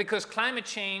argument that because climate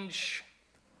change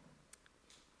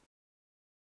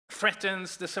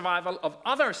threatens the survival of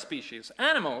other species,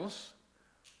 animals,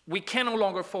 we can no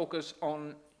longer focus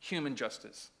on human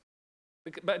justice.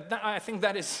 But I think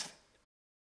that is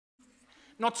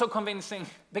not so convincing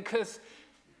because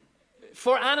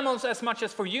for animals as much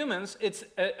as for humans, it's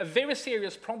a very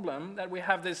serious problem that we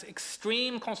have this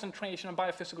extreme concentration of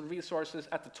biophysical resources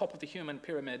at the top of the human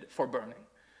pyramid for burning.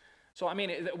 So, I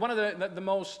mean, one of the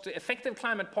most effective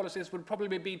climate policies would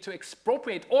probably be to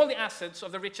expropriate all the assets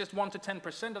of the richest 1 to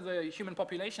 10% of the human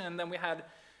population, and then we had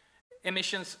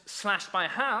emissions slashed by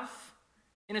half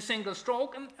in a single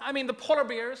stroke. And, I mean, the polar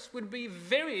bears would be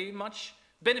very much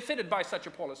benefited by such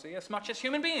a policy as much as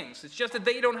human beings. It's just that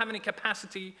they don't have any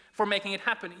capacity for making it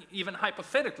happen, even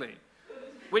hypothetically.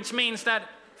 Which means that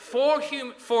for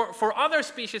other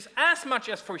species, as much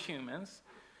as for humans,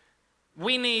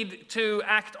 we need to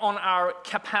act on our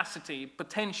capacity,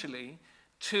 potentially,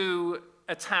 to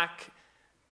attack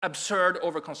absurd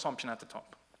overconsumption at the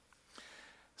top.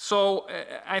 So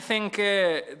I think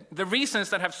the reasons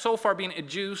that have so far been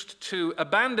adduced to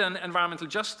abandon environmental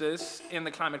justice in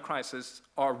the climate crisis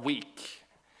are weak.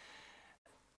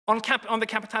 On the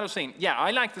Capitalocene, yeah,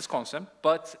 I like this concept,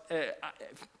 but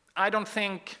I don't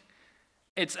think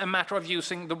it's a matter of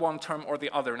using the one term or the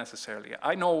other necessarily.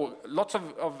 I know lots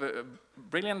of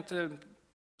brilliant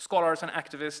scholars and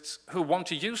activists who want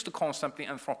to use the concept the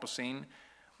Anthropocene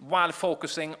while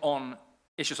focusing on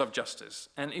issues of justice.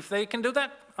 And if they can do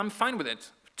that, I'm fine with it.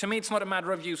 To me, it's not a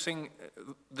matter of using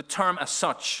the term as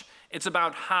such. It's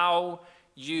about how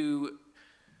you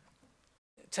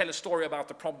tell a story about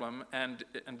the problem and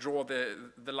draw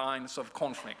the lines of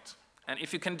conflict. And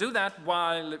if you can do that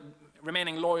while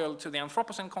remaining loyal to the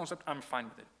Anthropocene concept, I'm fine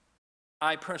with it.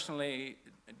 I personally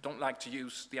don't like to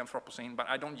use the Anthropocene, but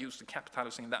I don't use the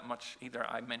Capitalocene that much either.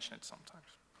 I mention it sometimes.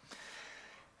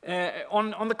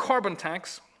 On the carbon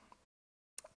tax,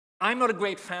 I'm not a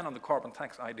great fan of the carbon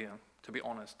tax idea, to be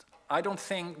honest. I don't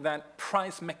think that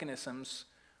price mechanisms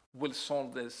will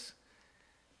solve this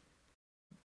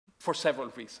for several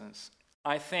reasons.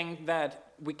 I think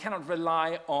that we cannot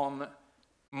rely on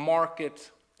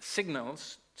market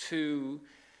signals to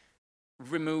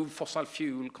remove fossil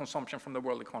fuel consumption from the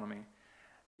world economy.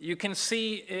 You can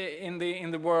see in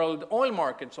the world oil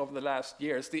markets over the last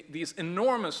years these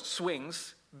enormous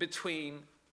swings between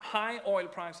high oil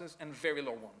prices and very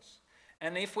low ones.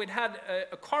 And if we'd had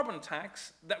a carbon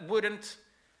tax, that wouldn't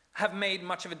have made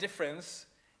much of a difference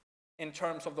in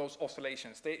terms of those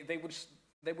oscillations. They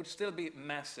would still be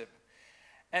massive.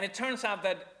 And it turns out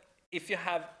that if you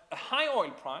have a high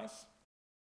oil price,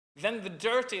 then the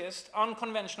dirtiest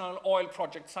unconventional oil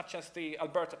projects, such as the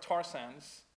Alberta tar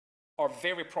sands, are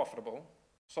very profitable.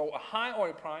 So a high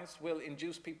oil price will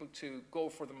induce people to go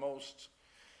for the most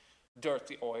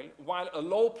dirty oil, while a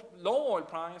low oil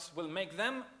price will make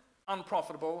them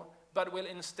unprofitable, but will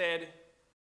instead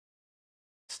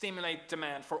stimulate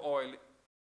demand for oil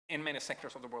in many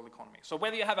sectors of the world economy. So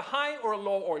whether you have a high or a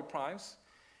low oil price,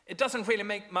 it doesn't really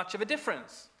make much of a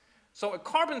difference. So a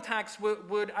carbon tax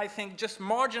would, I think, just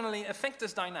marginally affect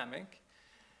this dynamic.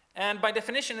 And by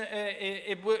definition,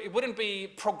 it wouldn't be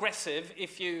progressive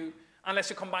unless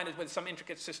you combine it with some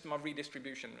intricate system of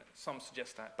redistribution. Some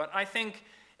suggest that. But I think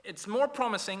it's more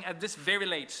promising at this very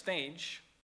late stage.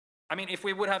 I mean, if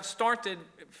we would have started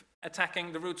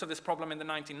attacking the roots of this problem in the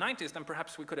 1990s, then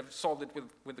perhaps we could have solved it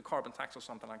with the carbon tax or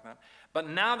something like that. But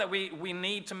now that we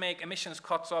need to make emissions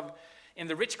cuts of, in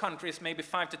the rich countries, maybe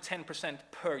 5 to 10%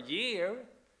 per year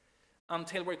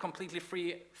until we're completely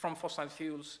free from fossil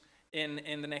fuels,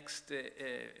 in the next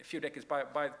few decades, by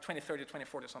 2030,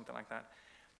 2040, something like that.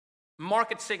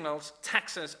 Market signals,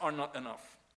 taxes are not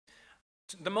enough.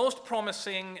 The most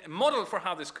promising model for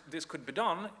how this could be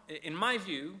done, in my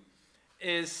view,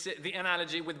 is the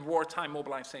analogy with wartime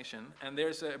mobilization. And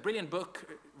there's a brilliant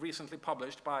book recently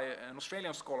published by an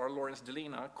Australian scholar, Lawrence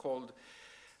Delina, called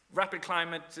Rapid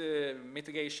Climate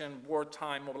Mitigation,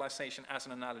 Wartime Mobilization as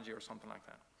an Analogy, or something like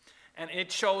that. And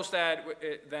it shows that,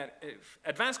 if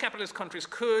advanced capitalist countries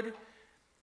could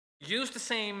use the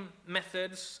same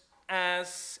methods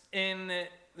as in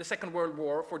the Second World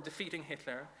War for defeating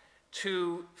Hitler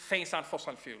to phase out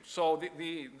fossil fuels. So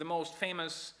the most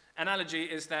famous analogy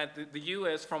is that the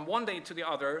US, from one day to the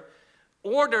other,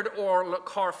 ordered all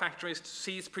car factories to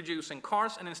cease producing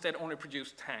cars and instead only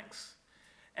produce tanks.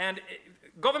 And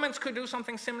governments could do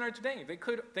something similar today. They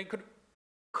could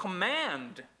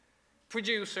command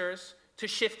producers to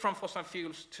shift from fossil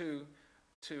fuels to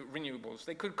renewables.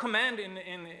 They could command,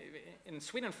 in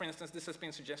Sweden, for instance, this has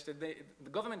been suggested, the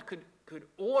government could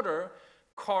order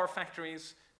car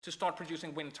factories to start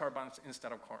producing wind turbines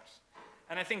instead of cars.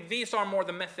 And I think these are more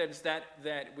the methods that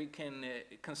we can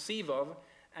conceive of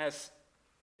as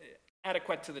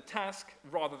adequate to the task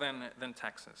rather than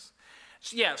taxes.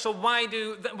 So, yeah, so why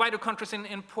do countries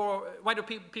why do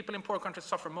people in poor countries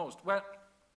suffer most? Well,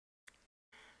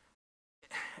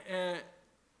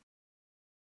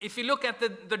 if you look at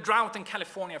the drought in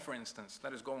California, for instance,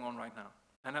 that is going on right now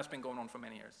and has been going on for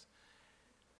many years,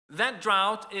 that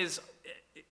drought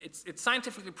it's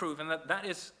scientifically proven that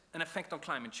is an effect of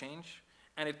climate change,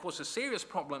 and it causes serious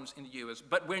problems in the US,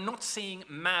 but we're not seeing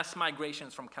mass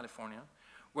migrations from California.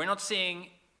 We're not seeing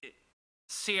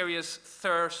serious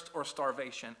thirst or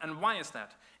starvation. And why is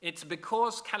that? It's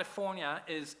because California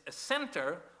is a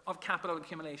center of capital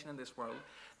accumulation in this world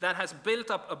that has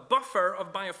built up a buffer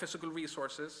of biophysical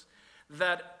resources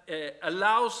that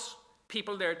allows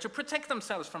people there to protect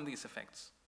themselves from these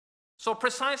effects. So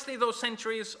precisely those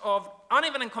centuries of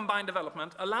uneven and combined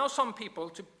development allow some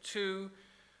people to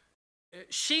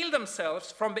shield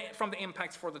themselves from the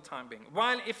impacts for the time being.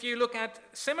 While if you look at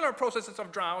similar processes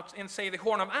of drought in, say, the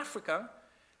Horn of Africa,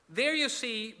 there you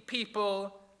see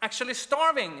people actually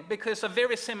starving because of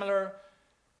very similar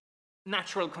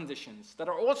natural conditions that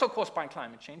are also caused by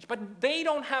climate change, but they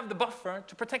don't have the buffer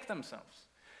to protect themselves.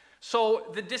 So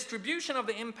the distribution of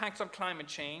the impacts of climate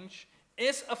change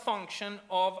is a function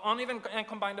of uneven and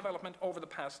combined development over the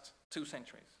past 2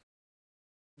 centuries.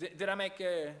 Did I make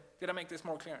this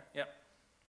more clear? Yeah.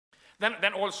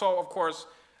 Then also, of course,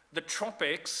 the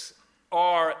tropics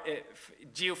are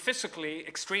geophysically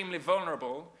extremely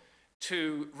vulnerable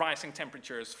to rising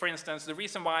temperatures. For instance, the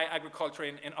reason why agriculture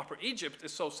in Upper Egypt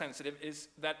is so sensitive is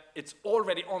that it's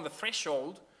already on the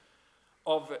threshold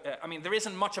of, there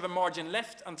isn't much of a margin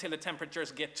left until the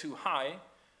temperatures get too high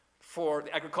for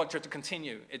the agriculture to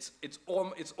continue. It's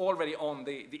already on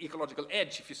the ecological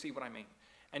edge, if you see what I mean.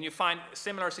 And you find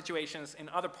similar situations in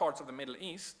other parts of the Middle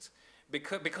East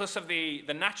because of the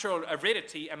natural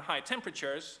aridity and high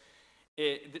temperatures.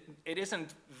 It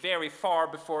isn't very far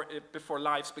before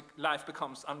life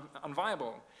becomes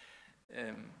unviable.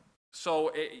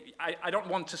 So I don't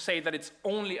want to say that it's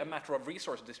only a matter of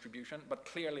resource distribution, but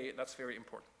clearly that's very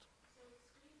important.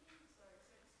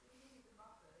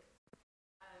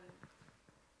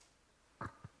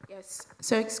 Yes,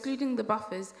 so excluding the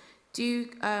buffers, do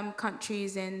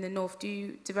countries in the north,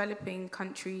 developing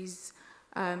countries,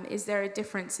 is there a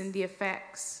difference in the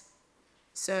effects?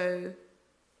 So,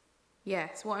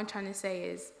 yes, what I'm trying to say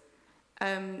is,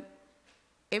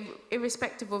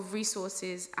 irrespective of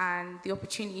resources and the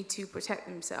opportunity to protect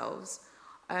themselves,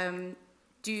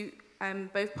 do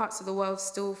both parts of the world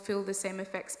still feel the same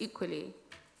effects equally?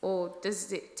 Or does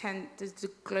the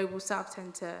global south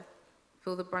tend to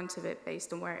feel the brunt of it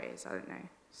based on where it is? I don't know.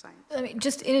 Science.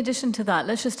 Just in addition to that,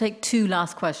 let's just take 2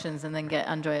 last questions and then get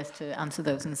Andreas to answer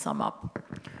those and sum up.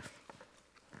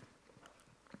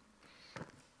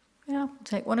 Yeah, we'll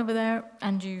take one over there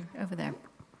and you over there.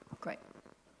 Great.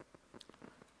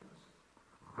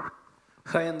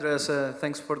 Hi, Andreas.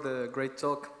 Thanks for the great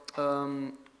talk.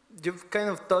 You've kind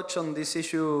of touched on this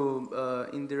issue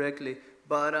indirectly,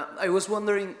 but I was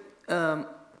wondering,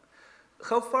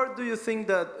 how far do you think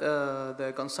that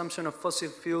the consumption of fossil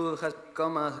fuel has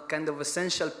become a kind of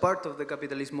essential part of the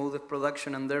capitalist mode of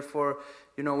production, and therefore,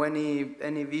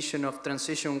 any vision of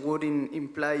transition would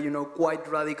imply, quite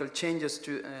radical changes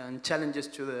and challenges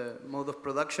to the mode of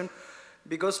production?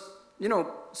 Because,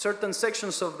 certain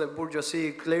sections of the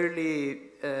bourgeoisie clearly,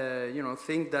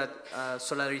 think that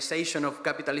solarization of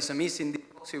capitalism is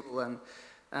indeed possible, and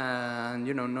And,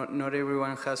 you know, not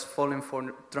everyone has fallen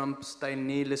for Trump-style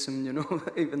nihilism, you know,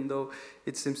 even though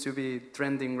it seems to be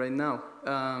trending right now.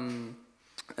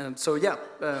 So yeah,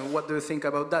 what do you think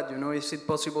about that? You know, is it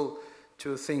possible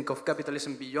to think of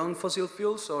capitalism beyond fossil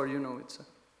fuels, or, you know, it's...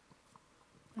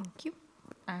 Thank you.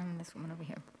 And this woman over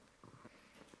here.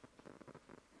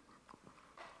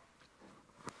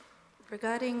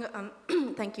 Regarding,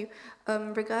 thank you.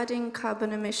 Regarding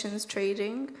carbon emissions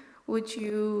trading, would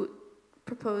you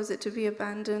propose it to be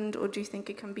abandoned, or do you think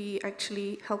it can be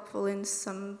actually helpful in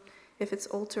some, if it's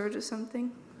altered or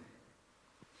something?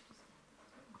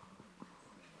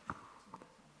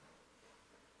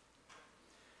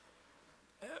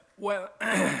 Well,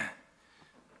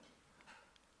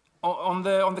 on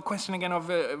the question again of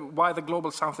why the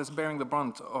global south is bearing the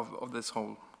brunt of this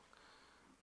whole,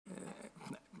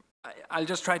 I'll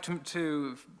just try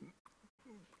to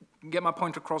get my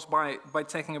point across by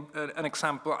taking an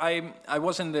example. I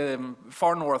was in the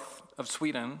far north of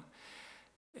Sweden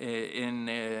in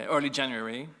early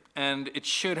January, and it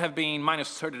should have been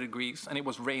minus 30 degrees, and it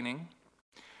was raining.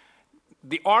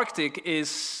 The Arctic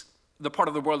is the part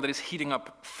of the world that is heating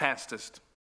up fastest.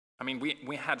 I mean,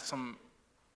 we had some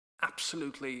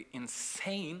absolutely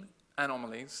insane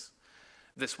anomalies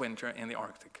this winter in the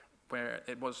Arctic, where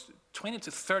it was 20 to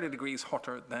 30 degrees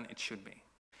hotter than it should be.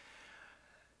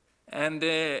 And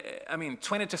I mean,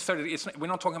 20 to 30, we're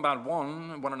not talking about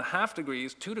 1.5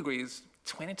 degrees, 2 degrees,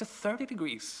 20 to 30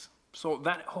 degrees. So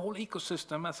that whole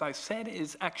ecosystem, as I said,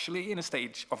 is actually in a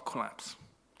stage of collapse.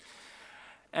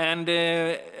 And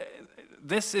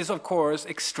this is, of course,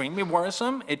 extremely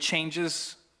worrisome. It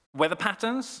changes weather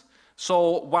patterns.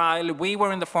 So while we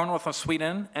were in the far north of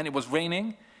Sweden and it was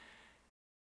raining,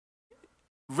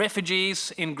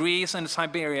 refugees in Greece and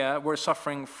Siberia were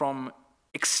suffering from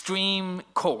extreme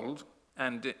cold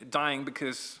and dying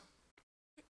because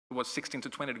it was 16 to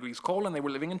 20 degrees cold and they were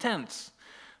living in tents.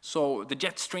 So the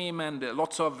jet stream and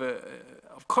lots of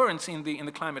currents in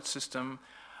the climate system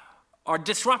are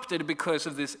disrupted because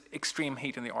of this extreme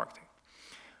heat in the Arctic.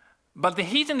 But the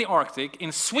heat in the Arctic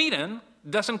in Sweden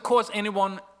doesn't cause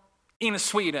anyone in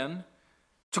Sweden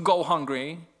to go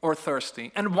hungry or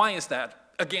thirsty. And why is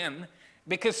that? Again,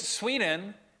 because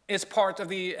Sweden is part of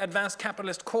the advanced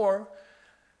capitalist core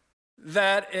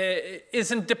that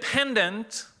isn't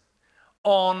dependent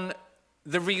on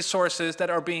the resources that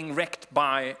are being wrecked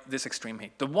by this extreme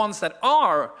heat. The ones that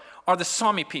are the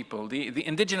Sami people, the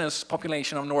indigenous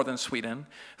population of northern Sweden,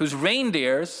 whose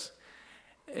reindeers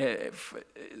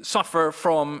suffer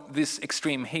from this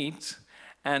extreme heat,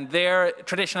 and their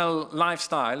traditional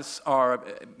lifestyles are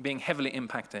being heavily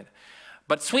impacted.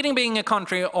 But Sweden being a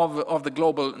country of the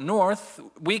global north,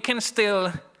 we can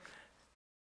still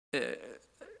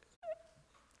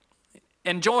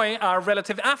enjoy our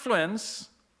relative affluence,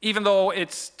 even though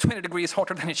it's 20 degrees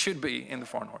hotter than it should be in the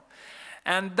far north.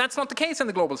 And that's not the case in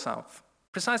the global south,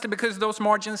 precisely because those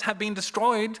margins have been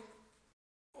destroyed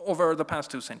over the past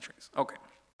 2 centuries. Okay.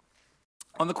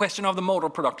 On the question of the modal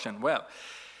production, well,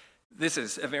 this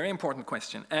is a very important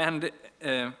question. And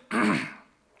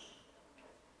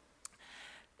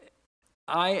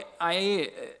I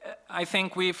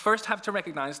think we first have to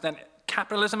recognize that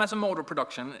capitalism as a mode of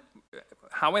production,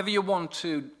 however you want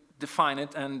to define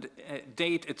it and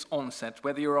date its onset,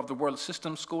 whether you're of the world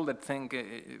system school that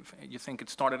you think it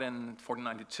started in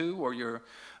 1492, or you're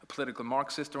a political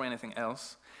Marxist or anything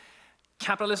else,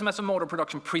 capitalism as a mode of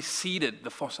production preceded the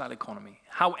fossil economy,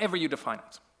 however you define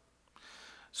it.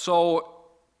 So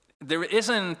there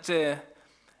isn't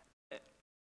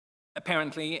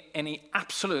apparently any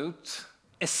absolute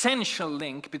essential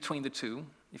link between the two,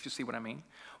 if you see what I mean.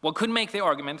 One could make the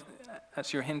argument,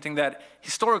 as you're hinting, that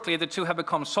historically the two have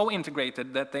become so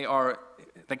integrated that they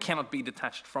cannot be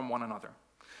detached from one another.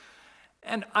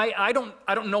 And I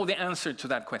don't know the answer to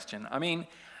that question. I mean,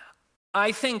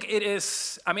 I think it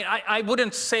is, I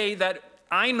wouldn't say that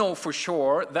I know for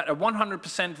sure that a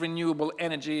 100% renewable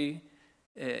energy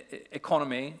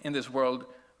economy in this world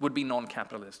would be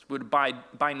non-capitalist, would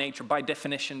by nature, by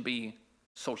definition, be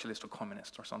socialist or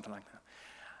communist or something like that.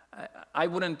 I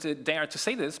wouldn't dare to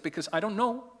say this because I don't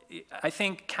know. I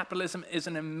think capitalism is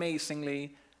an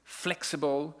amazingly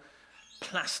flexible,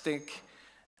 plastic,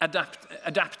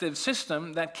 adaptive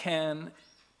system that can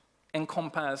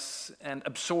encompass and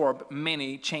absorb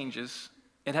many changes.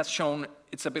 It has shown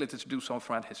its ability to do so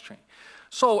throughout history.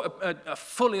 So a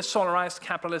fully solarized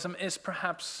capitalism is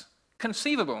perhaps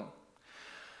conceivable.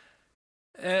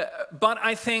 But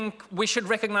I think we should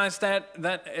recognize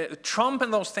that Trump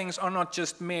and those things are not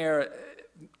just mere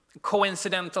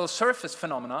coincidental surface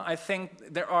phenomena. I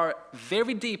think there are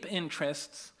very deep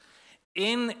interests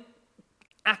in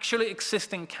actually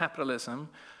existing capitalism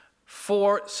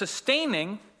for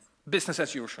sustaining business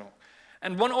as usual.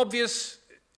 And one obvious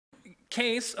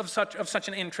case of such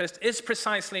an interest is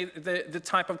precisely the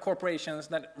type of corporations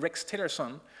that Rex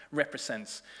Tillerson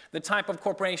represents, the type of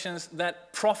corporations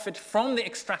that profit from the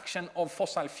extraction of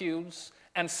fossil fuels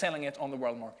and selling it on the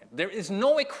world market. There is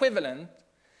no equivalent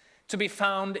to be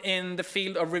found in the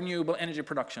field of renewable energy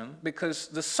production, because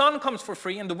the sun comes for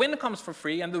free and the wind comes for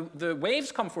free and the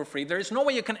waves come for free. There is no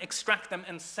way you can extract them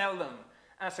and sell them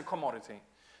as a commodity.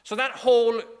 So that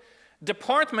whole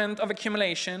department of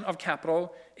accumulation of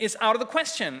capital is out of the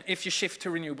question if you shift to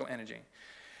renewable energy.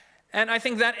 And I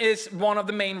think that is one of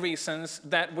the main reasons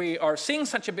that we are seeing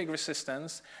such a big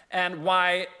resistance, and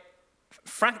why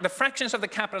the fractions of the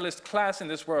capitalist class in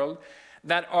this world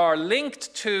that are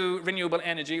linked to renewable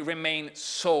energy remain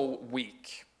so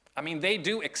weak. I mean, they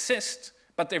do exist,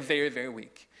 but they're very, very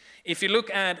weak. If you look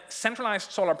at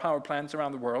centralized solar power plants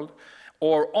around the world,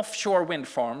 or offshore wind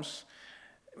farms,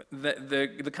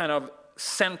 the kind of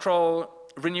central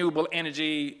renewable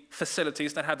energy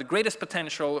facilities that have the greatest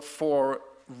potential for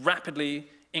rapidly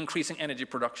increasing energy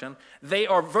production, they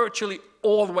are virtually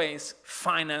always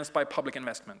financed by public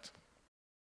investment.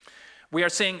 We are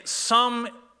seeing some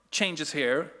changes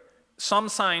here, some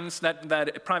signs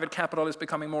that private capital is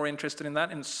becoming more interested in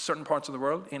that in certain parts of the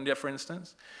world, India for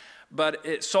instance.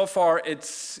 But so far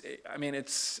it's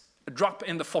a drop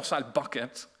in the fossil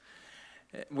bucket.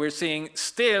 We're seeing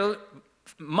still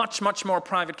much, much more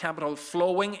private capital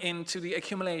flowing into the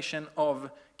accumulation of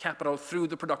capital through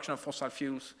the production of fossil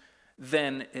fuels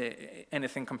than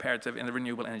anything comparative in the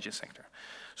renewable energy sector.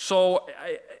 So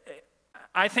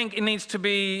I think it needs to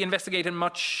be investigated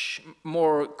much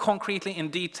more concretely in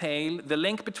detail, the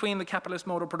link between the capitalist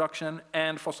mode of production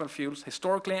and fossil fuels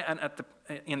historically and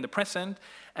in the present,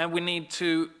 and we need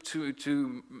to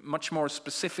much more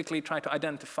specifically try to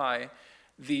identify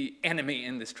the enemy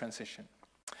in this transition.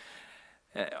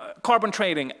 Carbon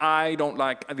trading, I don't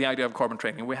like the idea of carbon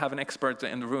trading. We have an expert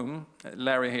in the room,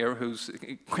 Larry here, who's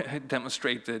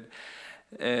demonstrated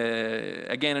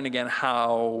again and again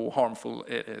how harmful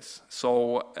it is.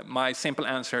 So my simple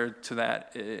answer to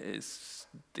that is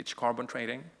ditch carbon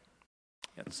trading.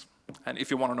 Yes. And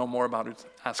if you want to know more about it,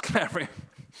 ask Larry.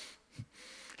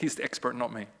 He's the expert,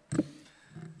 not me.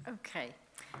 Okay,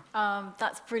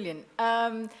 that's brilliant.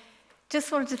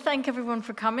 Just wanted to thank everyone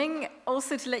for coming.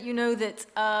 Also to let you know that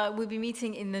we'll be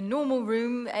meeting in the normal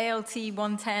room, ALT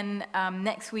 110,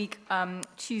 next week,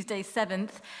 Tuesday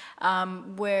 7th,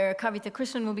 where Kavita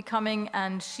Krishnan will be coming,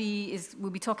 and will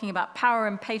be talking about power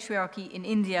and patriarchy in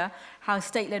India, how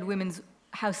state-led women's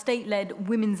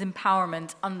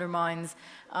empowerment undermines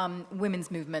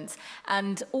women's movements.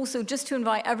 And also just to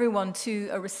invite everyone to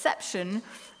a reception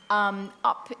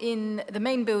up in the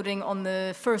main building on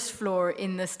the first floor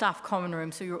in the staff common room.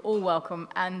 So you're all welcome,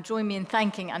 and join me in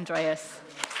thanking Andreas.